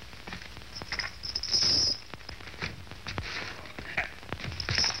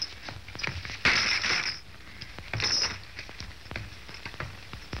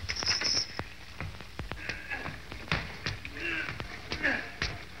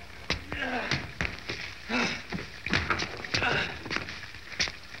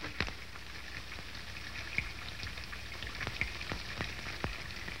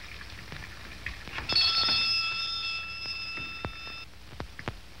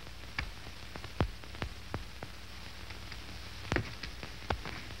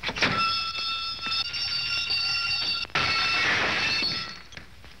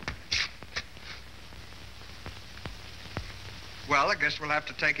 Well, I guess we'll have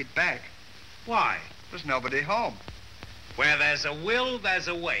to take it back. Why? There's nobody home. Where there's a will, there's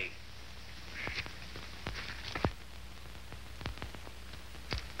a way.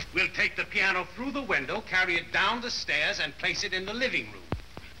 We'll take the piano through the window, carry it down the stairs, and place it in the living room.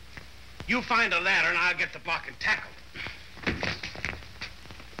 You find a ladder, and I'll get the block and tackle.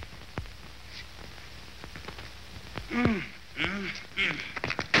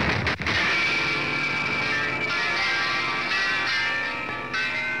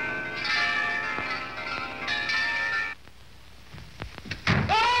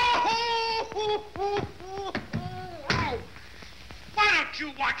 Why don't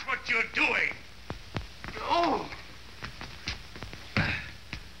you watch what you're doing? Oh!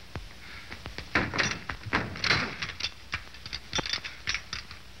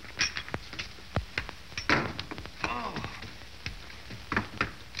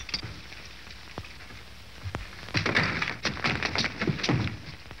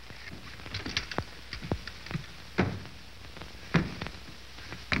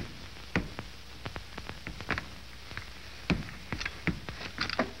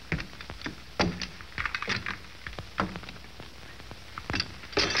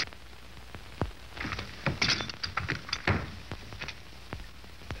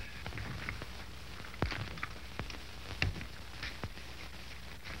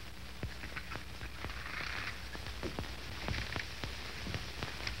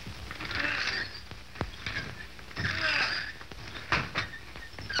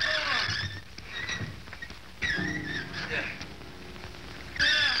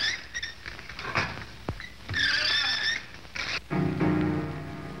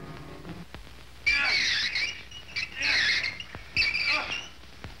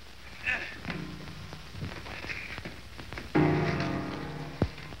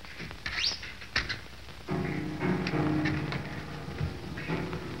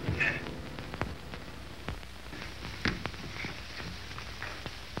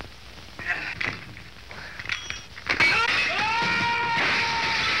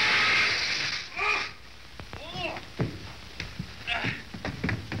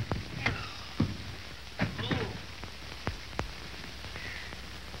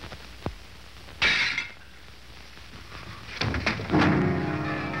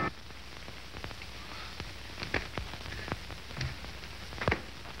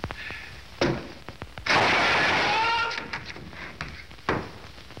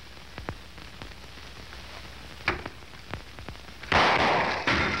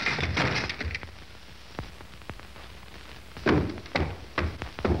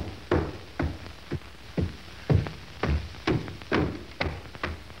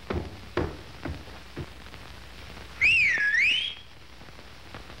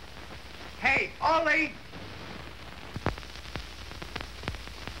 Ollie!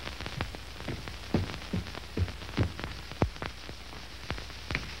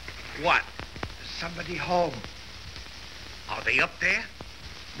 What? There's somebody home. Are they up there?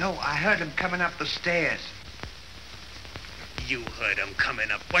 No, I heard him coming up the stairs. You heard them coming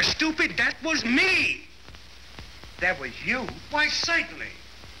up. Why, stupid, that was me! That was you? Why, certainly.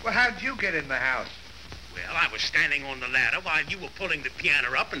 Well, how'd you get in the house? Well, I was standing on the ladder while you were pulling the piano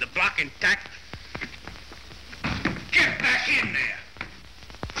up and the block intact. Get back in there!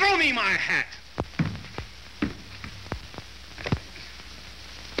 Throw me my hat!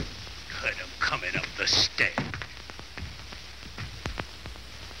 Heard them coming up the stairs.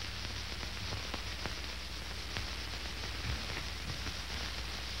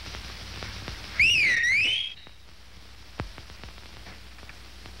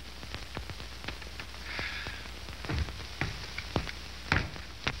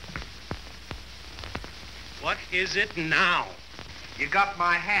 What is it now? You got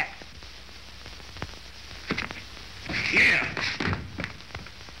my hat. Here.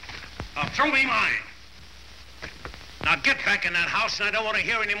 Now throw me mine. Now get back in that house, and I don't want to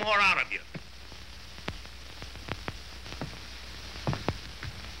hear any more out of you.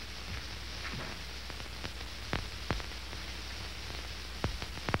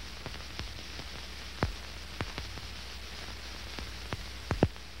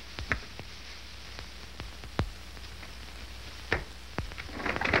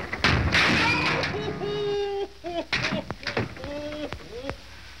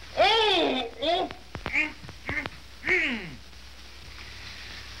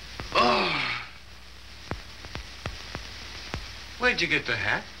 Where'd you get the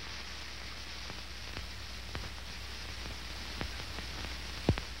hat?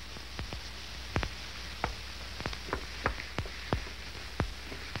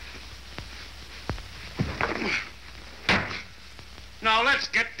 Now let's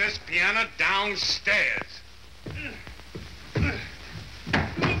get this piano downstairs.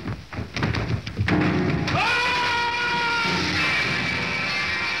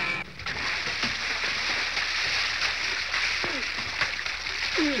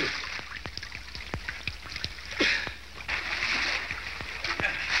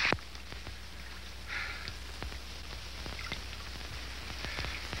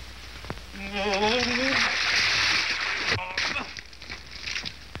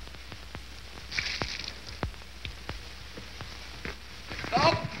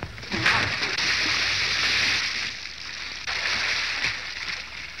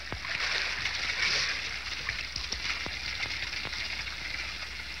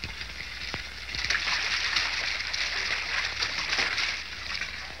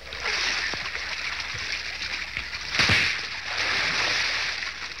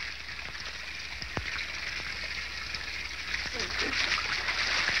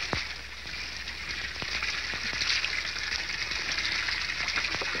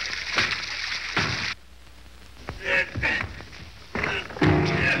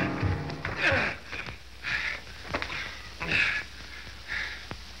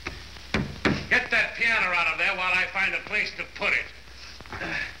 While I find a place to put it.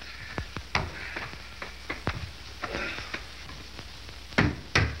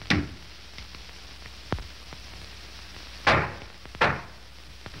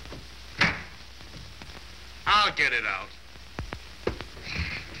 I'll get it out.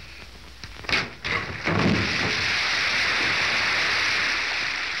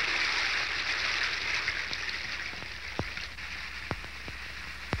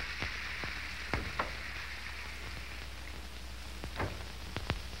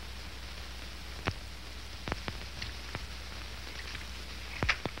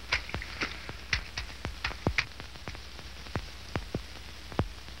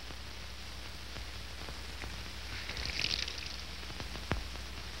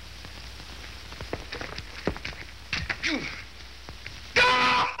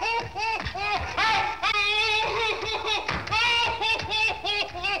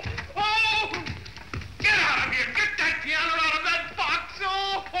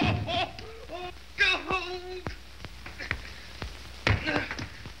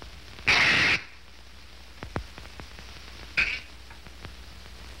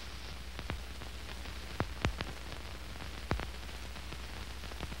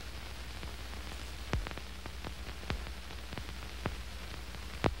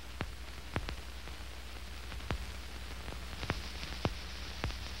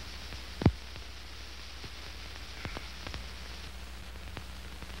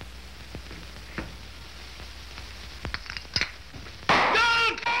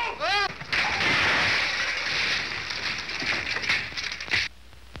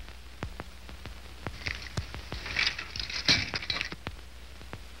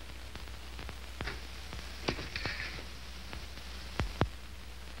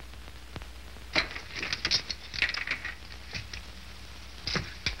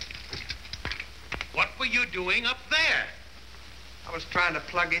 doing up there? I was trying to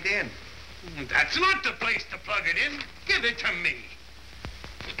plug it in. That's not the place to plug it in. Give it to me.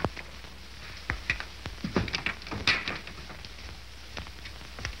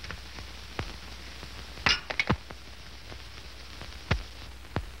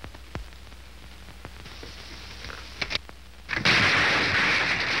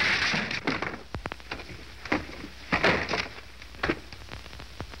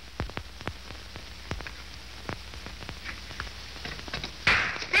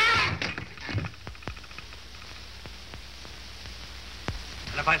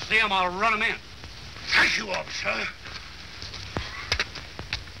 If I see him, I'll run him in. Thank you, officer.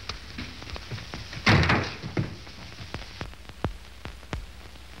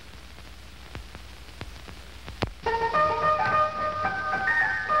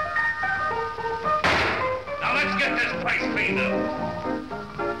 Now let's get this place cleaned up.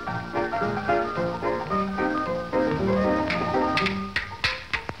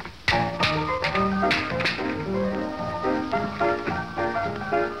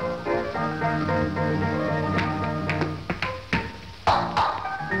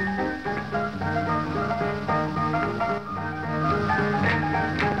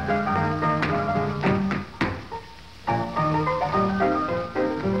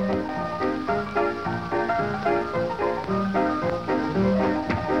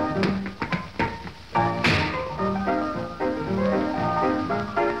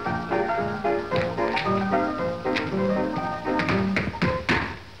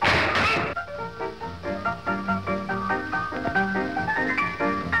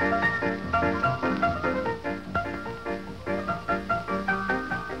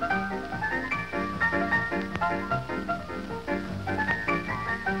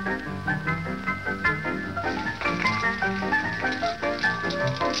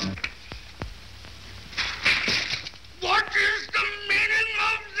 What is the meaning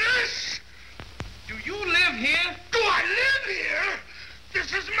of this? Do you live here? Do I live here?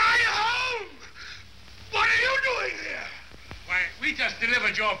 This is my home. What are you doing here? Why, we just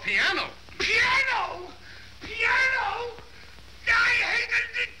delivered your piano. Piano? Piano? I hate and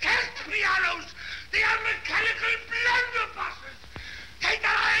detest pianos. They are mechanical blunderbusses. Take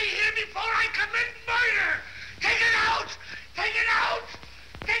that out of here before I commit murder. Take it out. Take it out.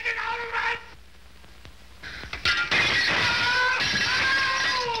 Take it out of my...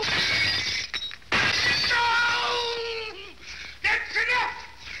 That's enough!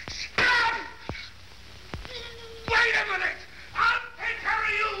 Stop! Wait a minute! I'll take care of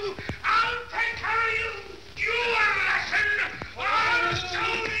you! I'll take care of you! You a lesson! I'll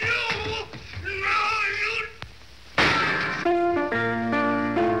show you! No, you...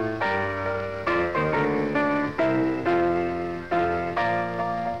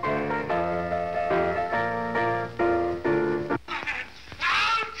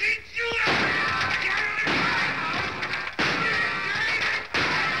 I'll teach you to...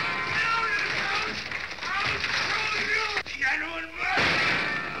 Piano and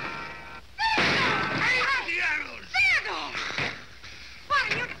What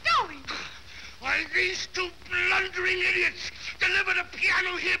are you doing? Why, these two blundering idiots delivered a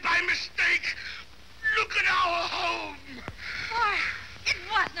piano here by mistake. Look at our home. Why, it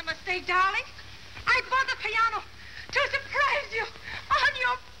wasn't a mistake, darling. I bought the piano to surprise you on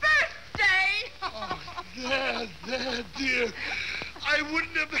your birthday. There, dear. I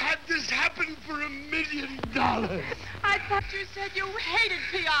wouldn't have had this happen for $1 million. I thought you said you hated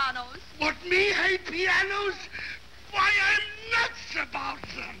pianos. What, me hate pianos? Why, I'm nuts about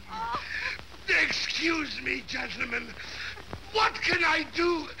them. Excuse me, gentlemen. What can I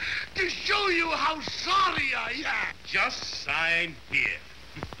do to show you how sorry I am? Just sign here.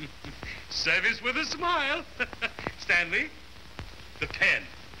 Service with a smile. Stanley, the pen.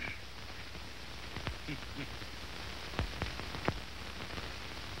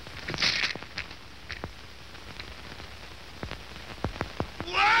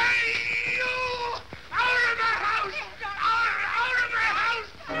 Why, you! Out of my house! Out of my house!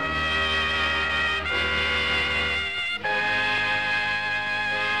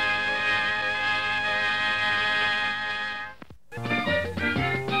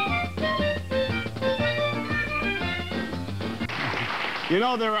 You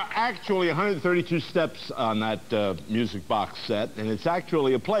know, there are actually 132 steps on that music box set, and it's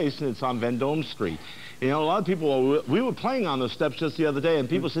actually a place, and it's on Vendome Street. You know, a lot of people, we were playing on those steps just the other day, and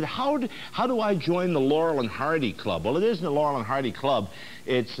people said, how do I join the Laurel and Hardy Club? Well, it isn't the Laurel and Hardy Club.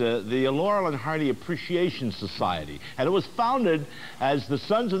 It's the Laurel and Hardy Appreciation Society, and it was founded as the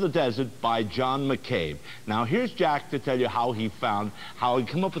Sons of the Desert by John McCabe. Now, here's Jack to tell you how he came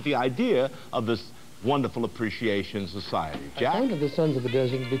up with the idea of this wonderful appreciation society. Jack? I founded the Sons of the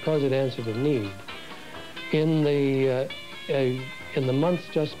Desert because it answered a need. In the months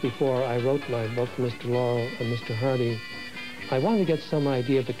just before I wrote my book, Mr. Laurel and Mr. Hardy, I wanted to get some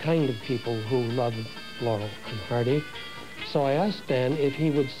idea of the kind of people who loved Laurel and Hardy. So I asked Stan if he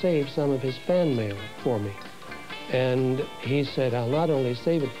would save some of his fan mail for me. And he said, I'll not only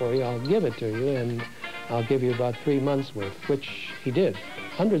save it for you, I'll give it to you, and I'll give you about 3 months' worth, which he did.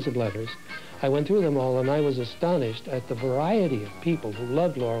 Hundreds of letters. I went through them all, and I was astonished at the variety of people who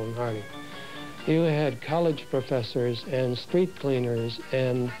loved Laurel and Hardy. You had college professors and street cleaners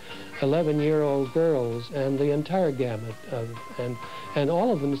and 11-year-old girls and the entire gamut of, and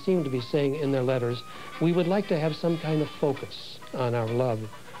all of them seemed to be saying in their letters, we would like to have some kind of focus on our love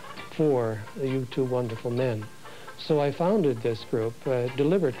for you two wonderful men. So I founded this group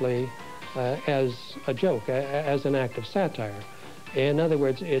deliberately as a joke, as an act of satire. In other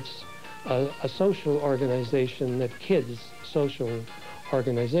words, it's a social organization that kids social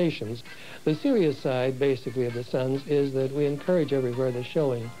organizations. The serious side, basically, of the Sons is that we encourage everywhere the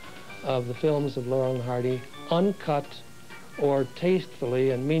showing of the films of Laurel and Hardy, uncut or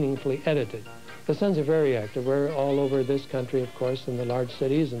tastefully and meaningfully edited. The Sons are very active. We're all over this country, of course, in the large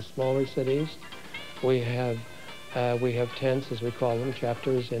cities and smaller cities. We have tents, as we call them,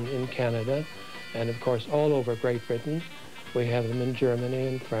 chapters in Canada, and of course all over Great Britain. We have them in Germany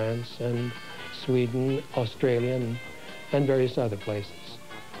and France and Sweden, Australia, and various other places.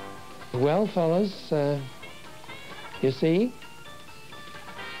 Well, fellas, you see,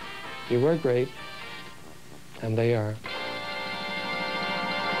 you were great, and they are.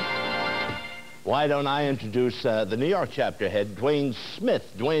 Why don't I introduce the New York chapter head, Dwayne Smith.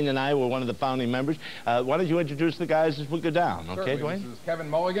 Dwayne and I were one of the founding members. Why don't you introduce the guys as we go down, okay, Certainly. Dwayne? This is Kevin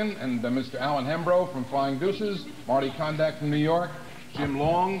Mulligan and Mr. Alan Hembrough from Flying Deuces, Marty Kondak from New York, Jim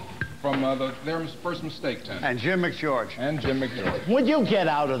Long from their First Mistake tent. And Jim MacGeorge. And Jim MacGeorge. Would you get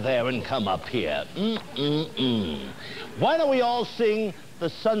out of there and come up here? Why don't we all sing the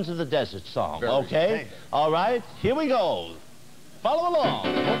Sons of the Desert song, okay? All right, here we go. Follow along.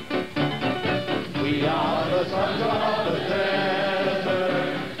 We are the sons of the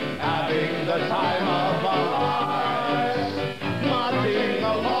desert, having the time of our lives, marching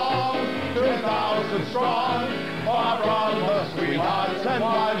along 2,000 strong, far from the sweethearts and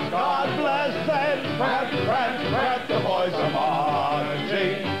wives. God bless them, fret, the boys are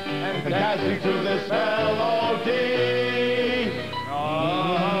marching, and dancing to this melody.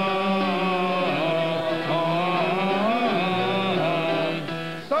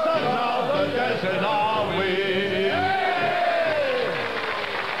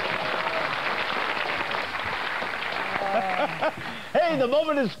 Hey, the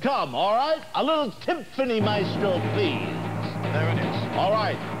moment has come, all right? A little timpani, maestro, please. There it is. All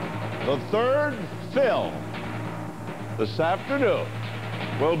right. The third film this afternoon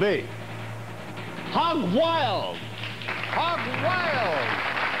will be Hog Wild. Hog Wild.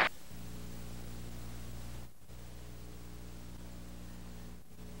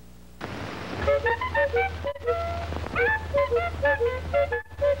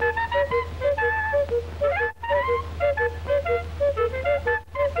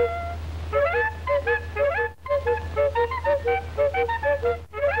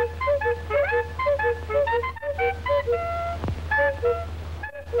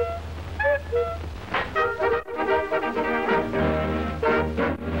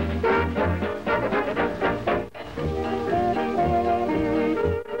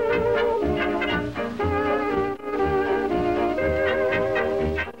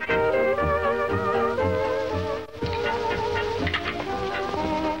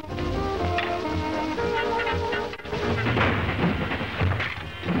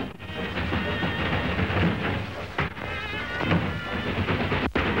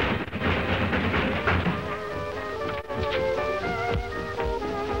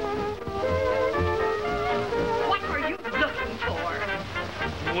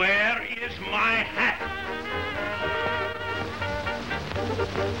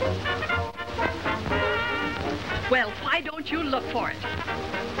 Well, why don't you look for it?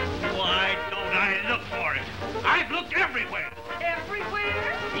 Why don't I look for it? I've looked everywhere.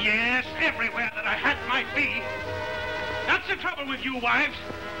 Everywhere? Yes, everywhere that a hat might be. That's the trouble with you wives.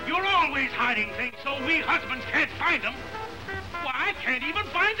 You're always hiding things so we husbands can't find them. Why, I can't even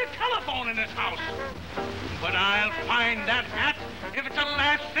find the telephone in this house. But I'll find that hat if it's the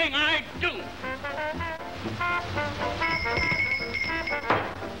last thing I do.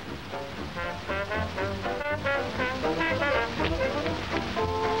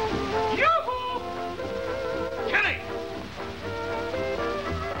 Yoo-hoo! Tilly!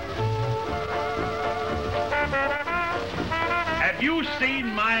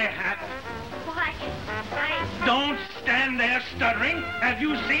 Have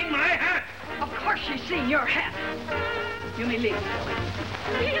you seen my hat? Of course she's seen your hat. You may leave.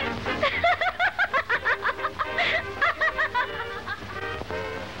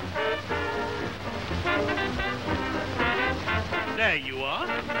 There you are.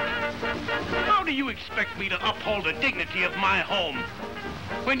 How do you expect me to uphold the dignity of my home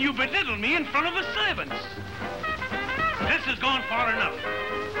when you belittle me in front of the servants? This has gone far enough.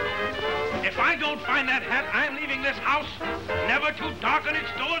 If I don't find that hat, I'm leaving this house, never to darken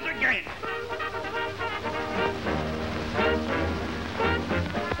its doors again.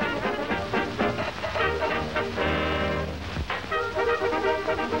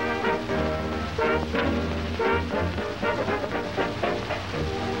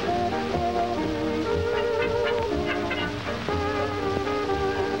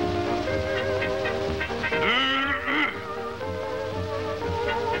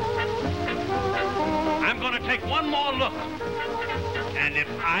 I'm going to take one more look. And if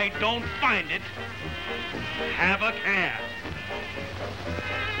I don't find it, have a care.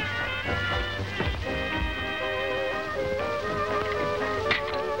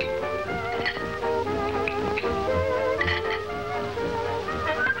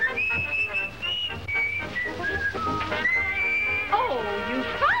 Oh, you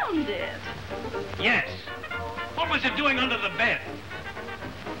found it. Yes. What was it doing under the bed?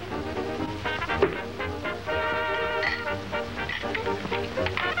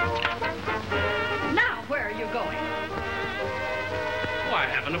 Now, where are you going? Oh, I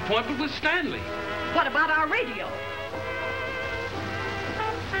have an appointment with Stanley. What about our radio?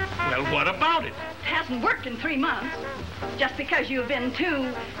 Well, what about it? It hasn't worked in 3 months. Just because you've been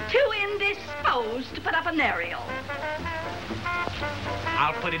too indisposed to put up an aerial.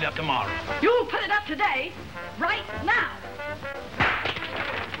 I'll put it up tomorrow. You'll put it up today, right now.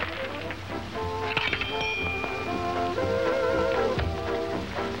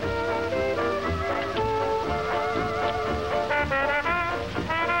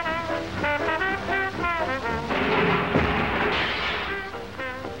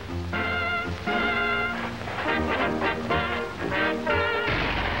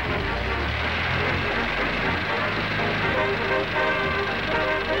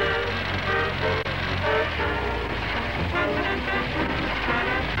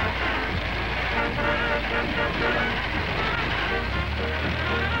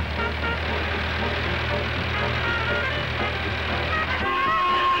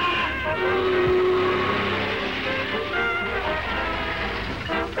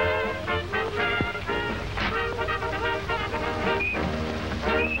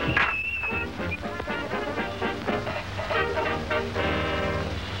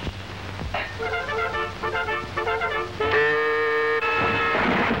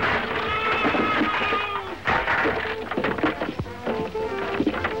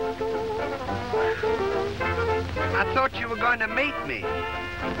 I thought you were going to meet me.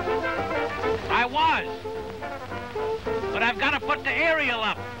 I was. But I've got to put the aerial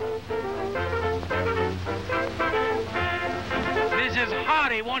up. Mrs.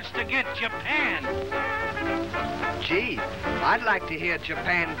 Hardy wants to get Japan. Gee, I'd like to hear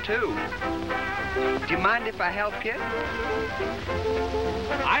Japan, too. Do you mind if I help you?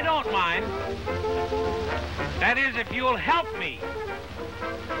 I don't mind. That is, if you'll help me.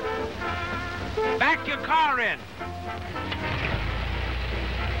 Back your car in.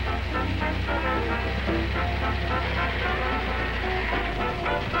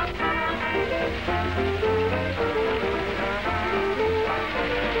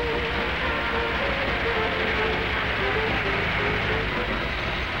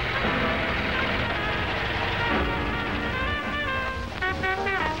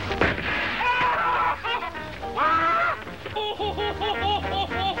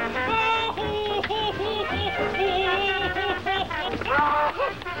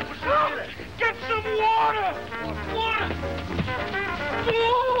 Get some water! Water!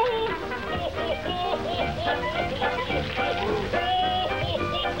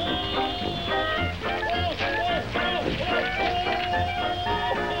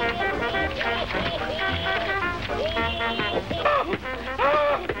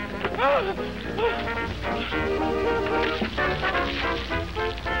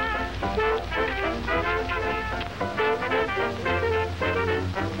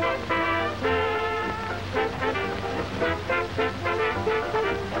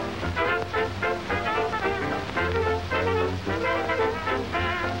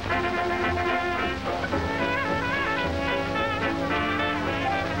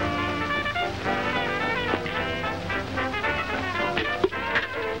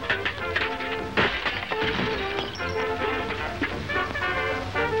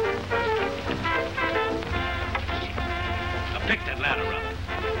 Pick that ladder up.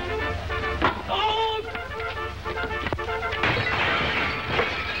 Oh!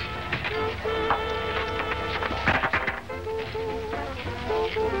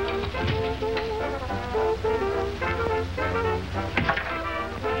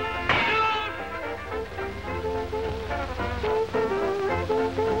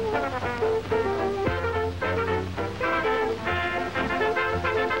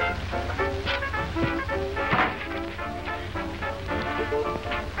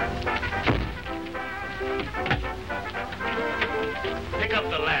 Pick up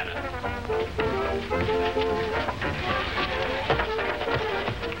the ladder.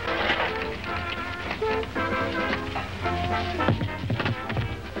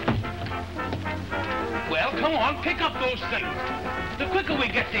 Well, come on, pick up those things. The quicker we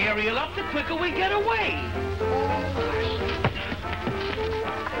get the aerial up, the quicker we get away.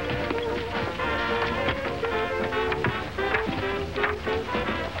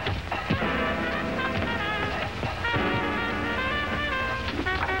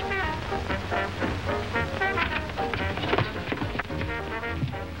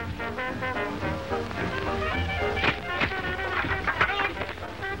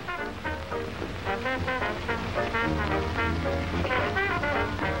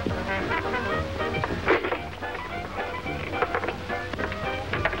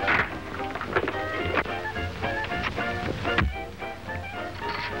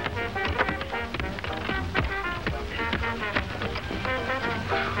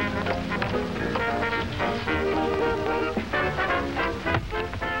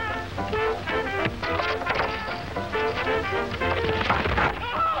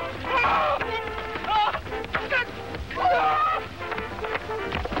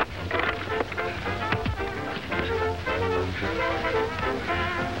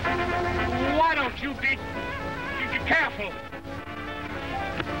 Why don't you be careful?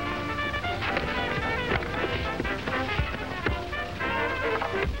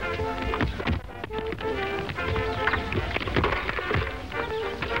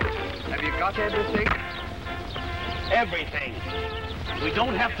 Have you got everything? Everything. We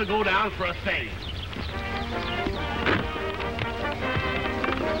don't have to go down for a thing.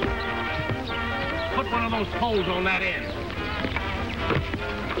 Put one of those poles on that end.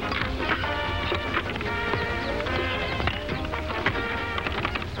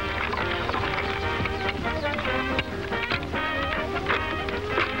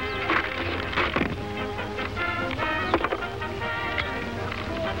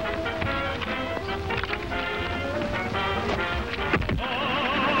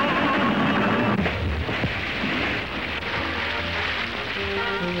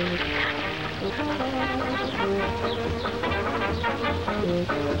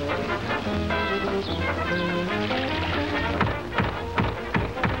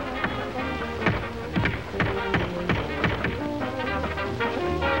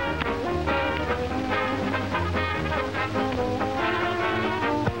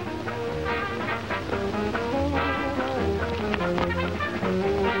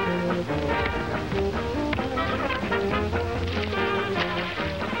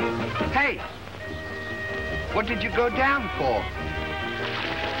 Hey! What did you go down for?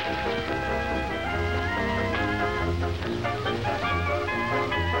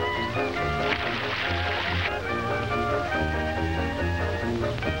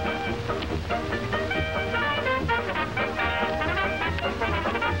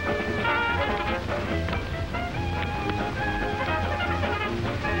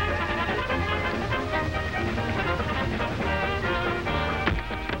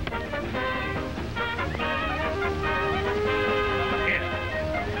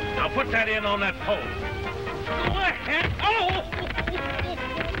 Put that in on that pole. Go ahead. Oh!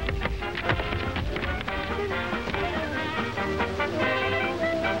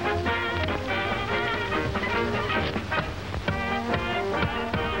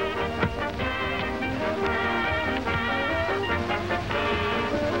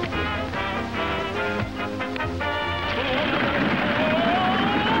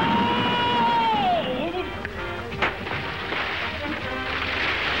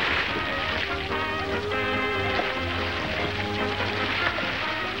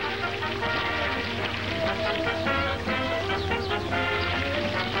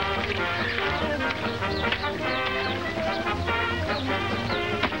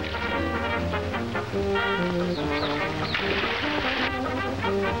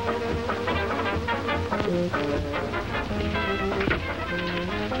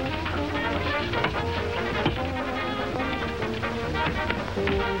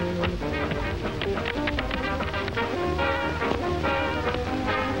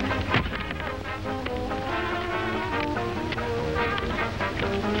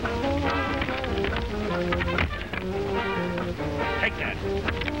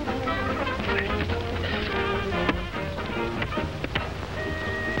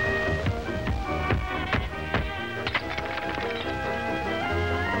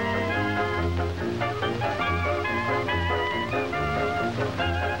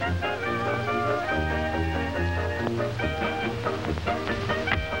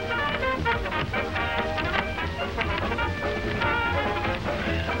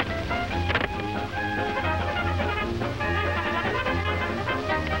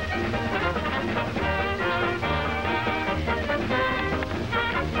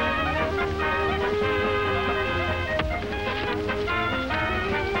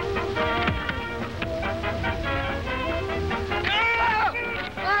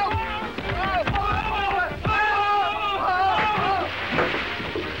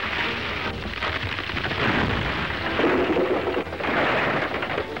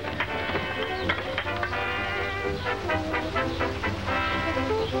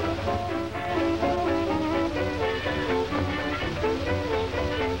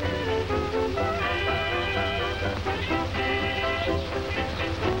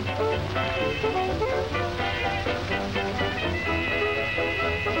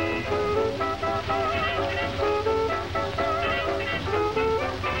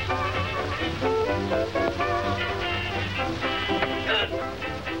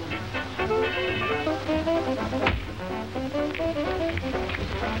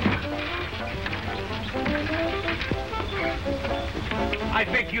 I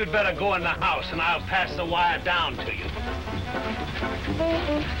think you'd better go in the house, and I'll pass the wire down to you.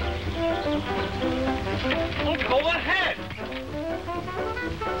 Oh, go ahead.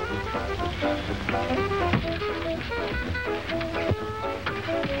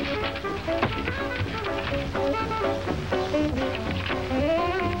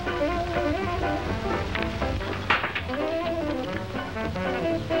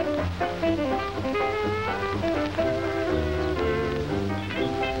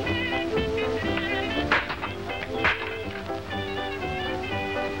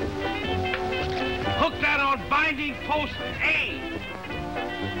 Hook that on binding post A.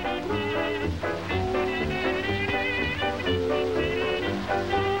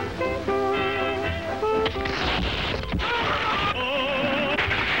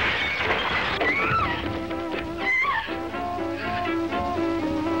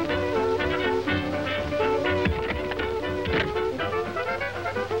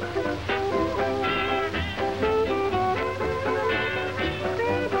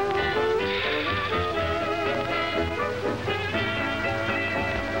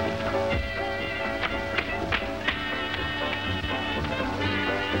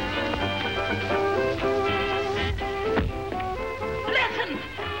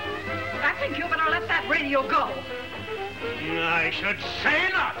 Radio go. I should say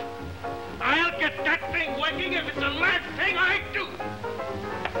not. I'll get that thing working if it's the last thing I do.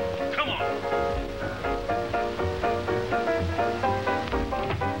 Come on.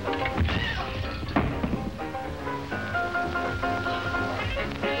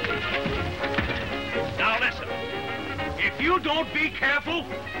 Now listen. If you don't be careful,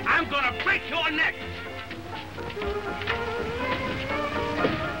 I'm gonna break your neck.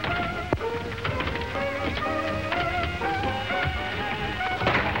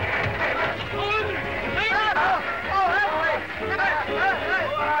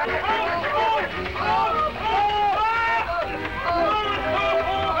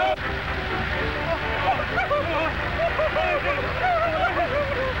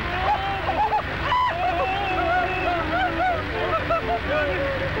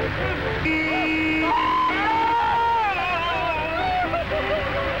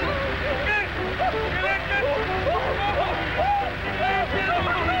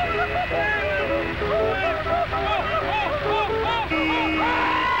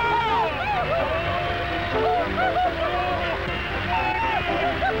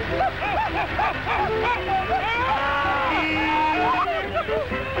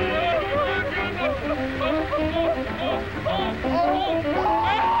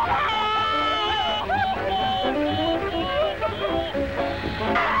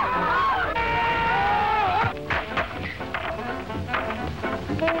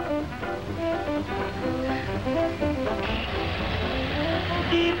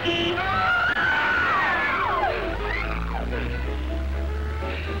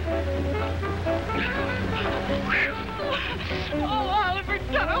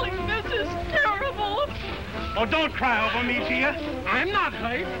 Oh, don't cry over me, dear. I'm not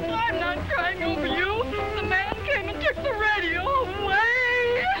hurt. I'm not crying over you. The man came and took the radio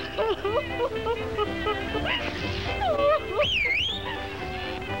away.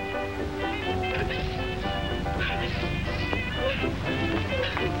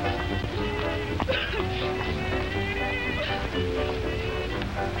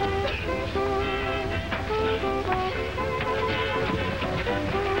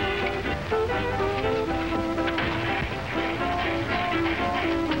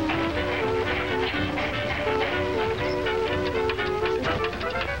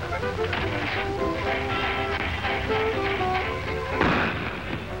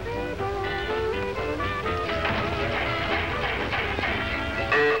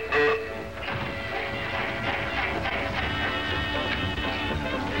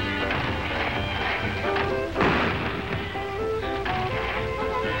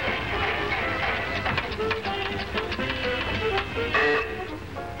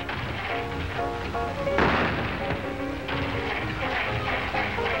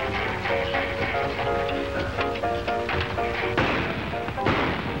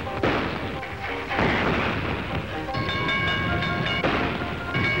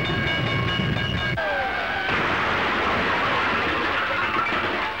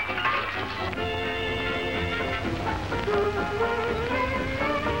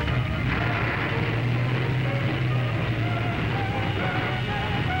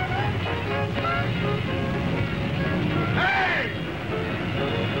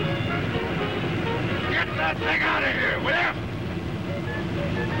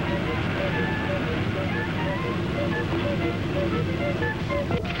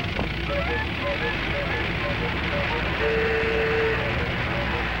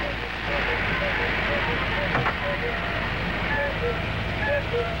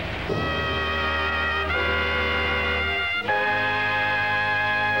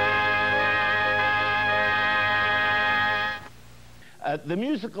 The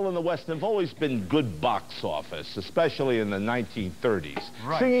musical and the Western have always been good box office, especially in the 1930s.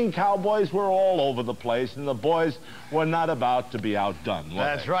 Right. Singing cowboys were all over the place, and the boys were not about to be outdone, were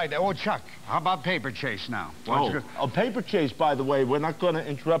That's they? right. Oh, Chuck, how about Paper Chase now? Paper Chase, by the way, we're not going to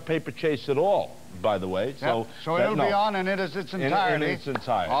interrupt Paper Chase at all, by the way. So it'll be on in its entirety? In its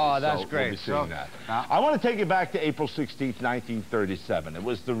entirety. Oh, that's great. We'll be seeing that. I want to take you back to April 16th, 1937. It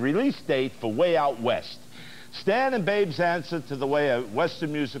was the release date for Way Out West. Stan and Babe's answer to the way a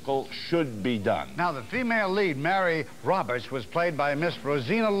Western musical should be done. Now, the female lead, Mary Roberts, was played by Miss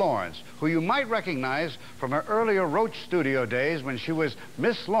Rosina Lawrence, who you might recognize from her earlier Roach studio days when she was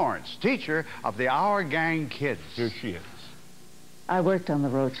Miss Lawrence, teacher of the Our Gang Kids. Here she is. I worked on the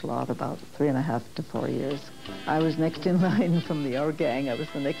Roach lot about 3.5 to 4 years. I was next in line from the Our Gang. I was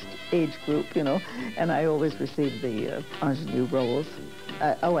the next age group, you know, and I always received the ingenue roles.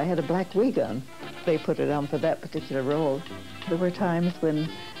 I had a black wig on. They put it on for that particular role. There were times when,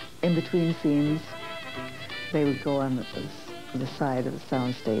 in between scenes, they would go on the side of the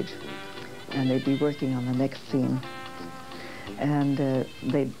soundstage, and they'd be working on the next scene. And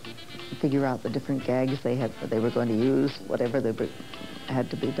they'd figure out the different gags they were going to use, whatever had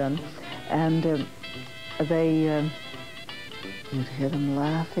to be done. And you'd hear them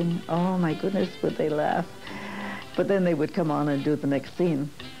laughing. Oh my goodness, would they laugh. But then they would come on and do the next scene.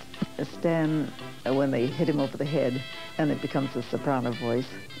 Stan, when they hit him over the head, and it becomes a soprano voice,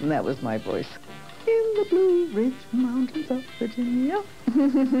 and that was my voice. In the Blue Ridge Mountains of Virginia.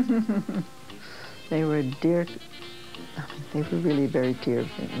 They were dear, they were really very dear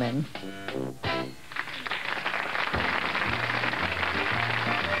men.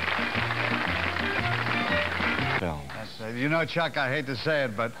 You know, Chuck, I hate to say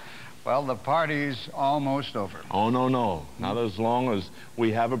it, but, well, the party's almost over. Oh, no, no. Not as long as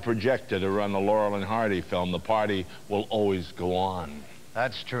we have a projector to run the Laurel and Hardy film, the party will always go on.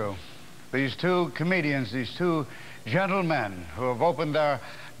 That's true. These two comedians, these two gentlemen who have opened their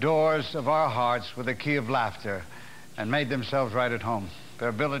doors of our hearts with a key of laughter and made themselves right at home. Their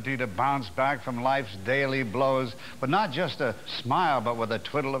ability to bounce back from life's daily blows, but not just a smile, but with a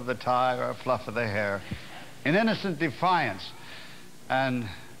twiddle of the tie or a fluff of the hair, in innocent defiance, and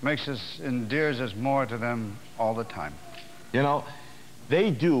endears us more to them all the time. You know,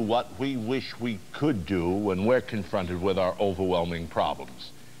 they do what we wish we could do when we're confronted with our overwhelming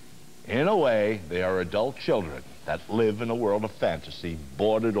problems. In a way, they are adult children that live in a world of fantasy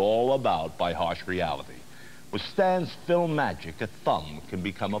bordered all about by harsh reality. With Stan's film magic, a thumb can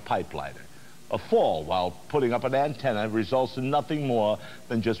become a pipe lighter. A fall while putting up an antenna results in nothing more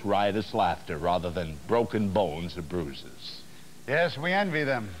than just riotous laughter rather than broken bones or bruises. Yes, we envy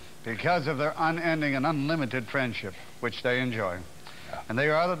them because of their unending and unlimited friendship, which they enjoy. And they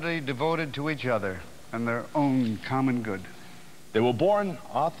are utterly devoted to each other and their own common good. They were born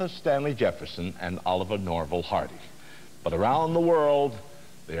Arthur Stanley Jefferson and Oliver Norval Hardy. But around the world,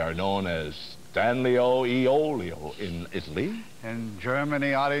 they are known as Stanlio e Olio in Italy. In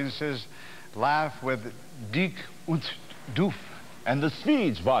Germany, audiences laugh with Dick und Doof. And the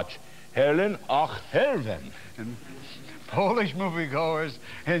Swedes watch Herlen och Helven. And Polish moviegoers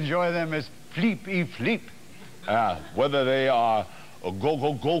enjoy them as Fleep e Fleep. Whether they are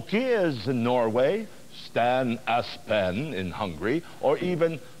Gogogokias in Norway, Stan Aspen in Hungary, or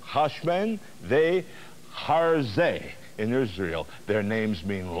even Hashmen ve Harze in Israel, their names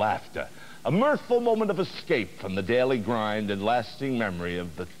mean laughter. A mirthful moment of escape from the daily grind and lasting memory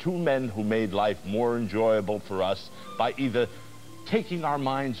of the two men who made life more enjoyable for us by either taking our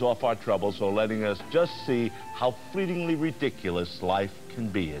minds off our troubles or letting us just see how fleetingly ridiculous life can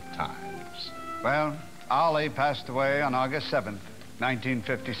be at times. Well, Ollie passed away on August 7th,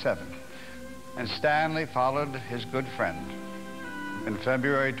 1957, and Stanley followed his good friend in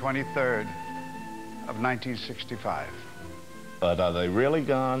February 23rd of 1965. But are they really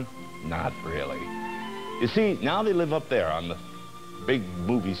gone? Not really. You see, now they live up there on the big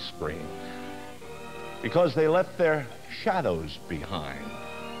movie screen because they left their shadows behind.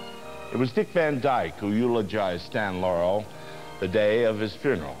 It was Dick Van Dyke who eulogized Stan Laurel the day of his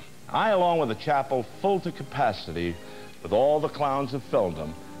funeral. I, along with a chapel full to capacity with all the clowns who filmed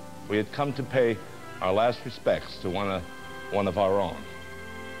him, we had come to pay our last respects to one of our own.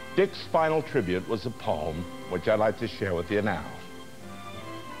 Dick's final tribute was a poem which I'd like to share with you now.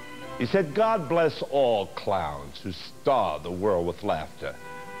 He said, God bless all clowns who star the world with laughter,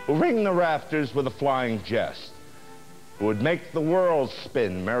 who ring the rafters with a flying jest, who would make the world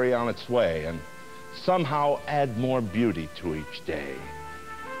spin merry on its way and somehow add more beauty to each day.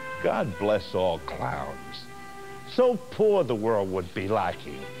 God bless all clowns. So poor the world would be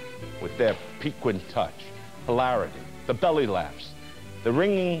lacking, with their piquant touch, hilarity, the belly laughs, the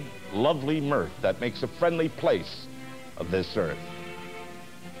ringing, lovely mirth that makes a friendly place of this earth.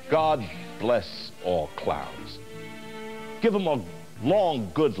 God bless all clowns. Give them a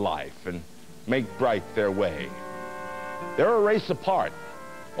long, good life and make bright their way. They're a race apart.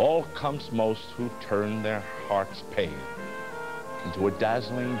 All comes most who turn their heart's pain into a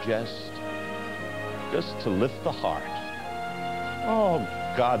dazzling jest, just to lift the heart. Oh,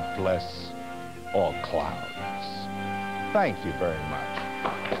 God bless all clowns. Thank you very much.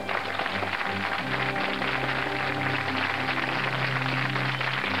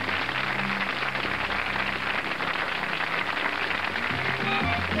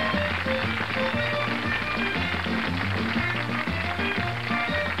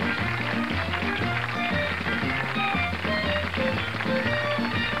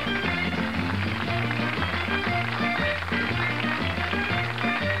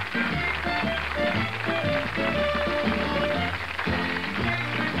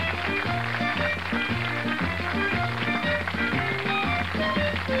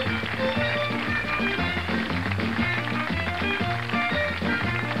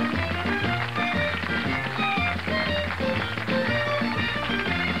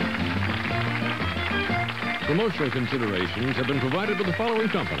 Promotional considerations have been provided by the following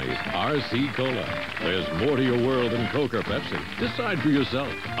companies. RC Cola. There's more to your world than Coke or Pepsi. Decide for yourself.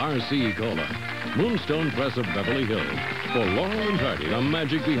 RC Cola. Moonstone Press of Beverly Hills. For Laurel and Hardy, the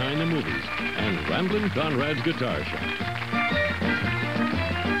magic behind the movies. And Ramblin' Conrad's Guitar Shop.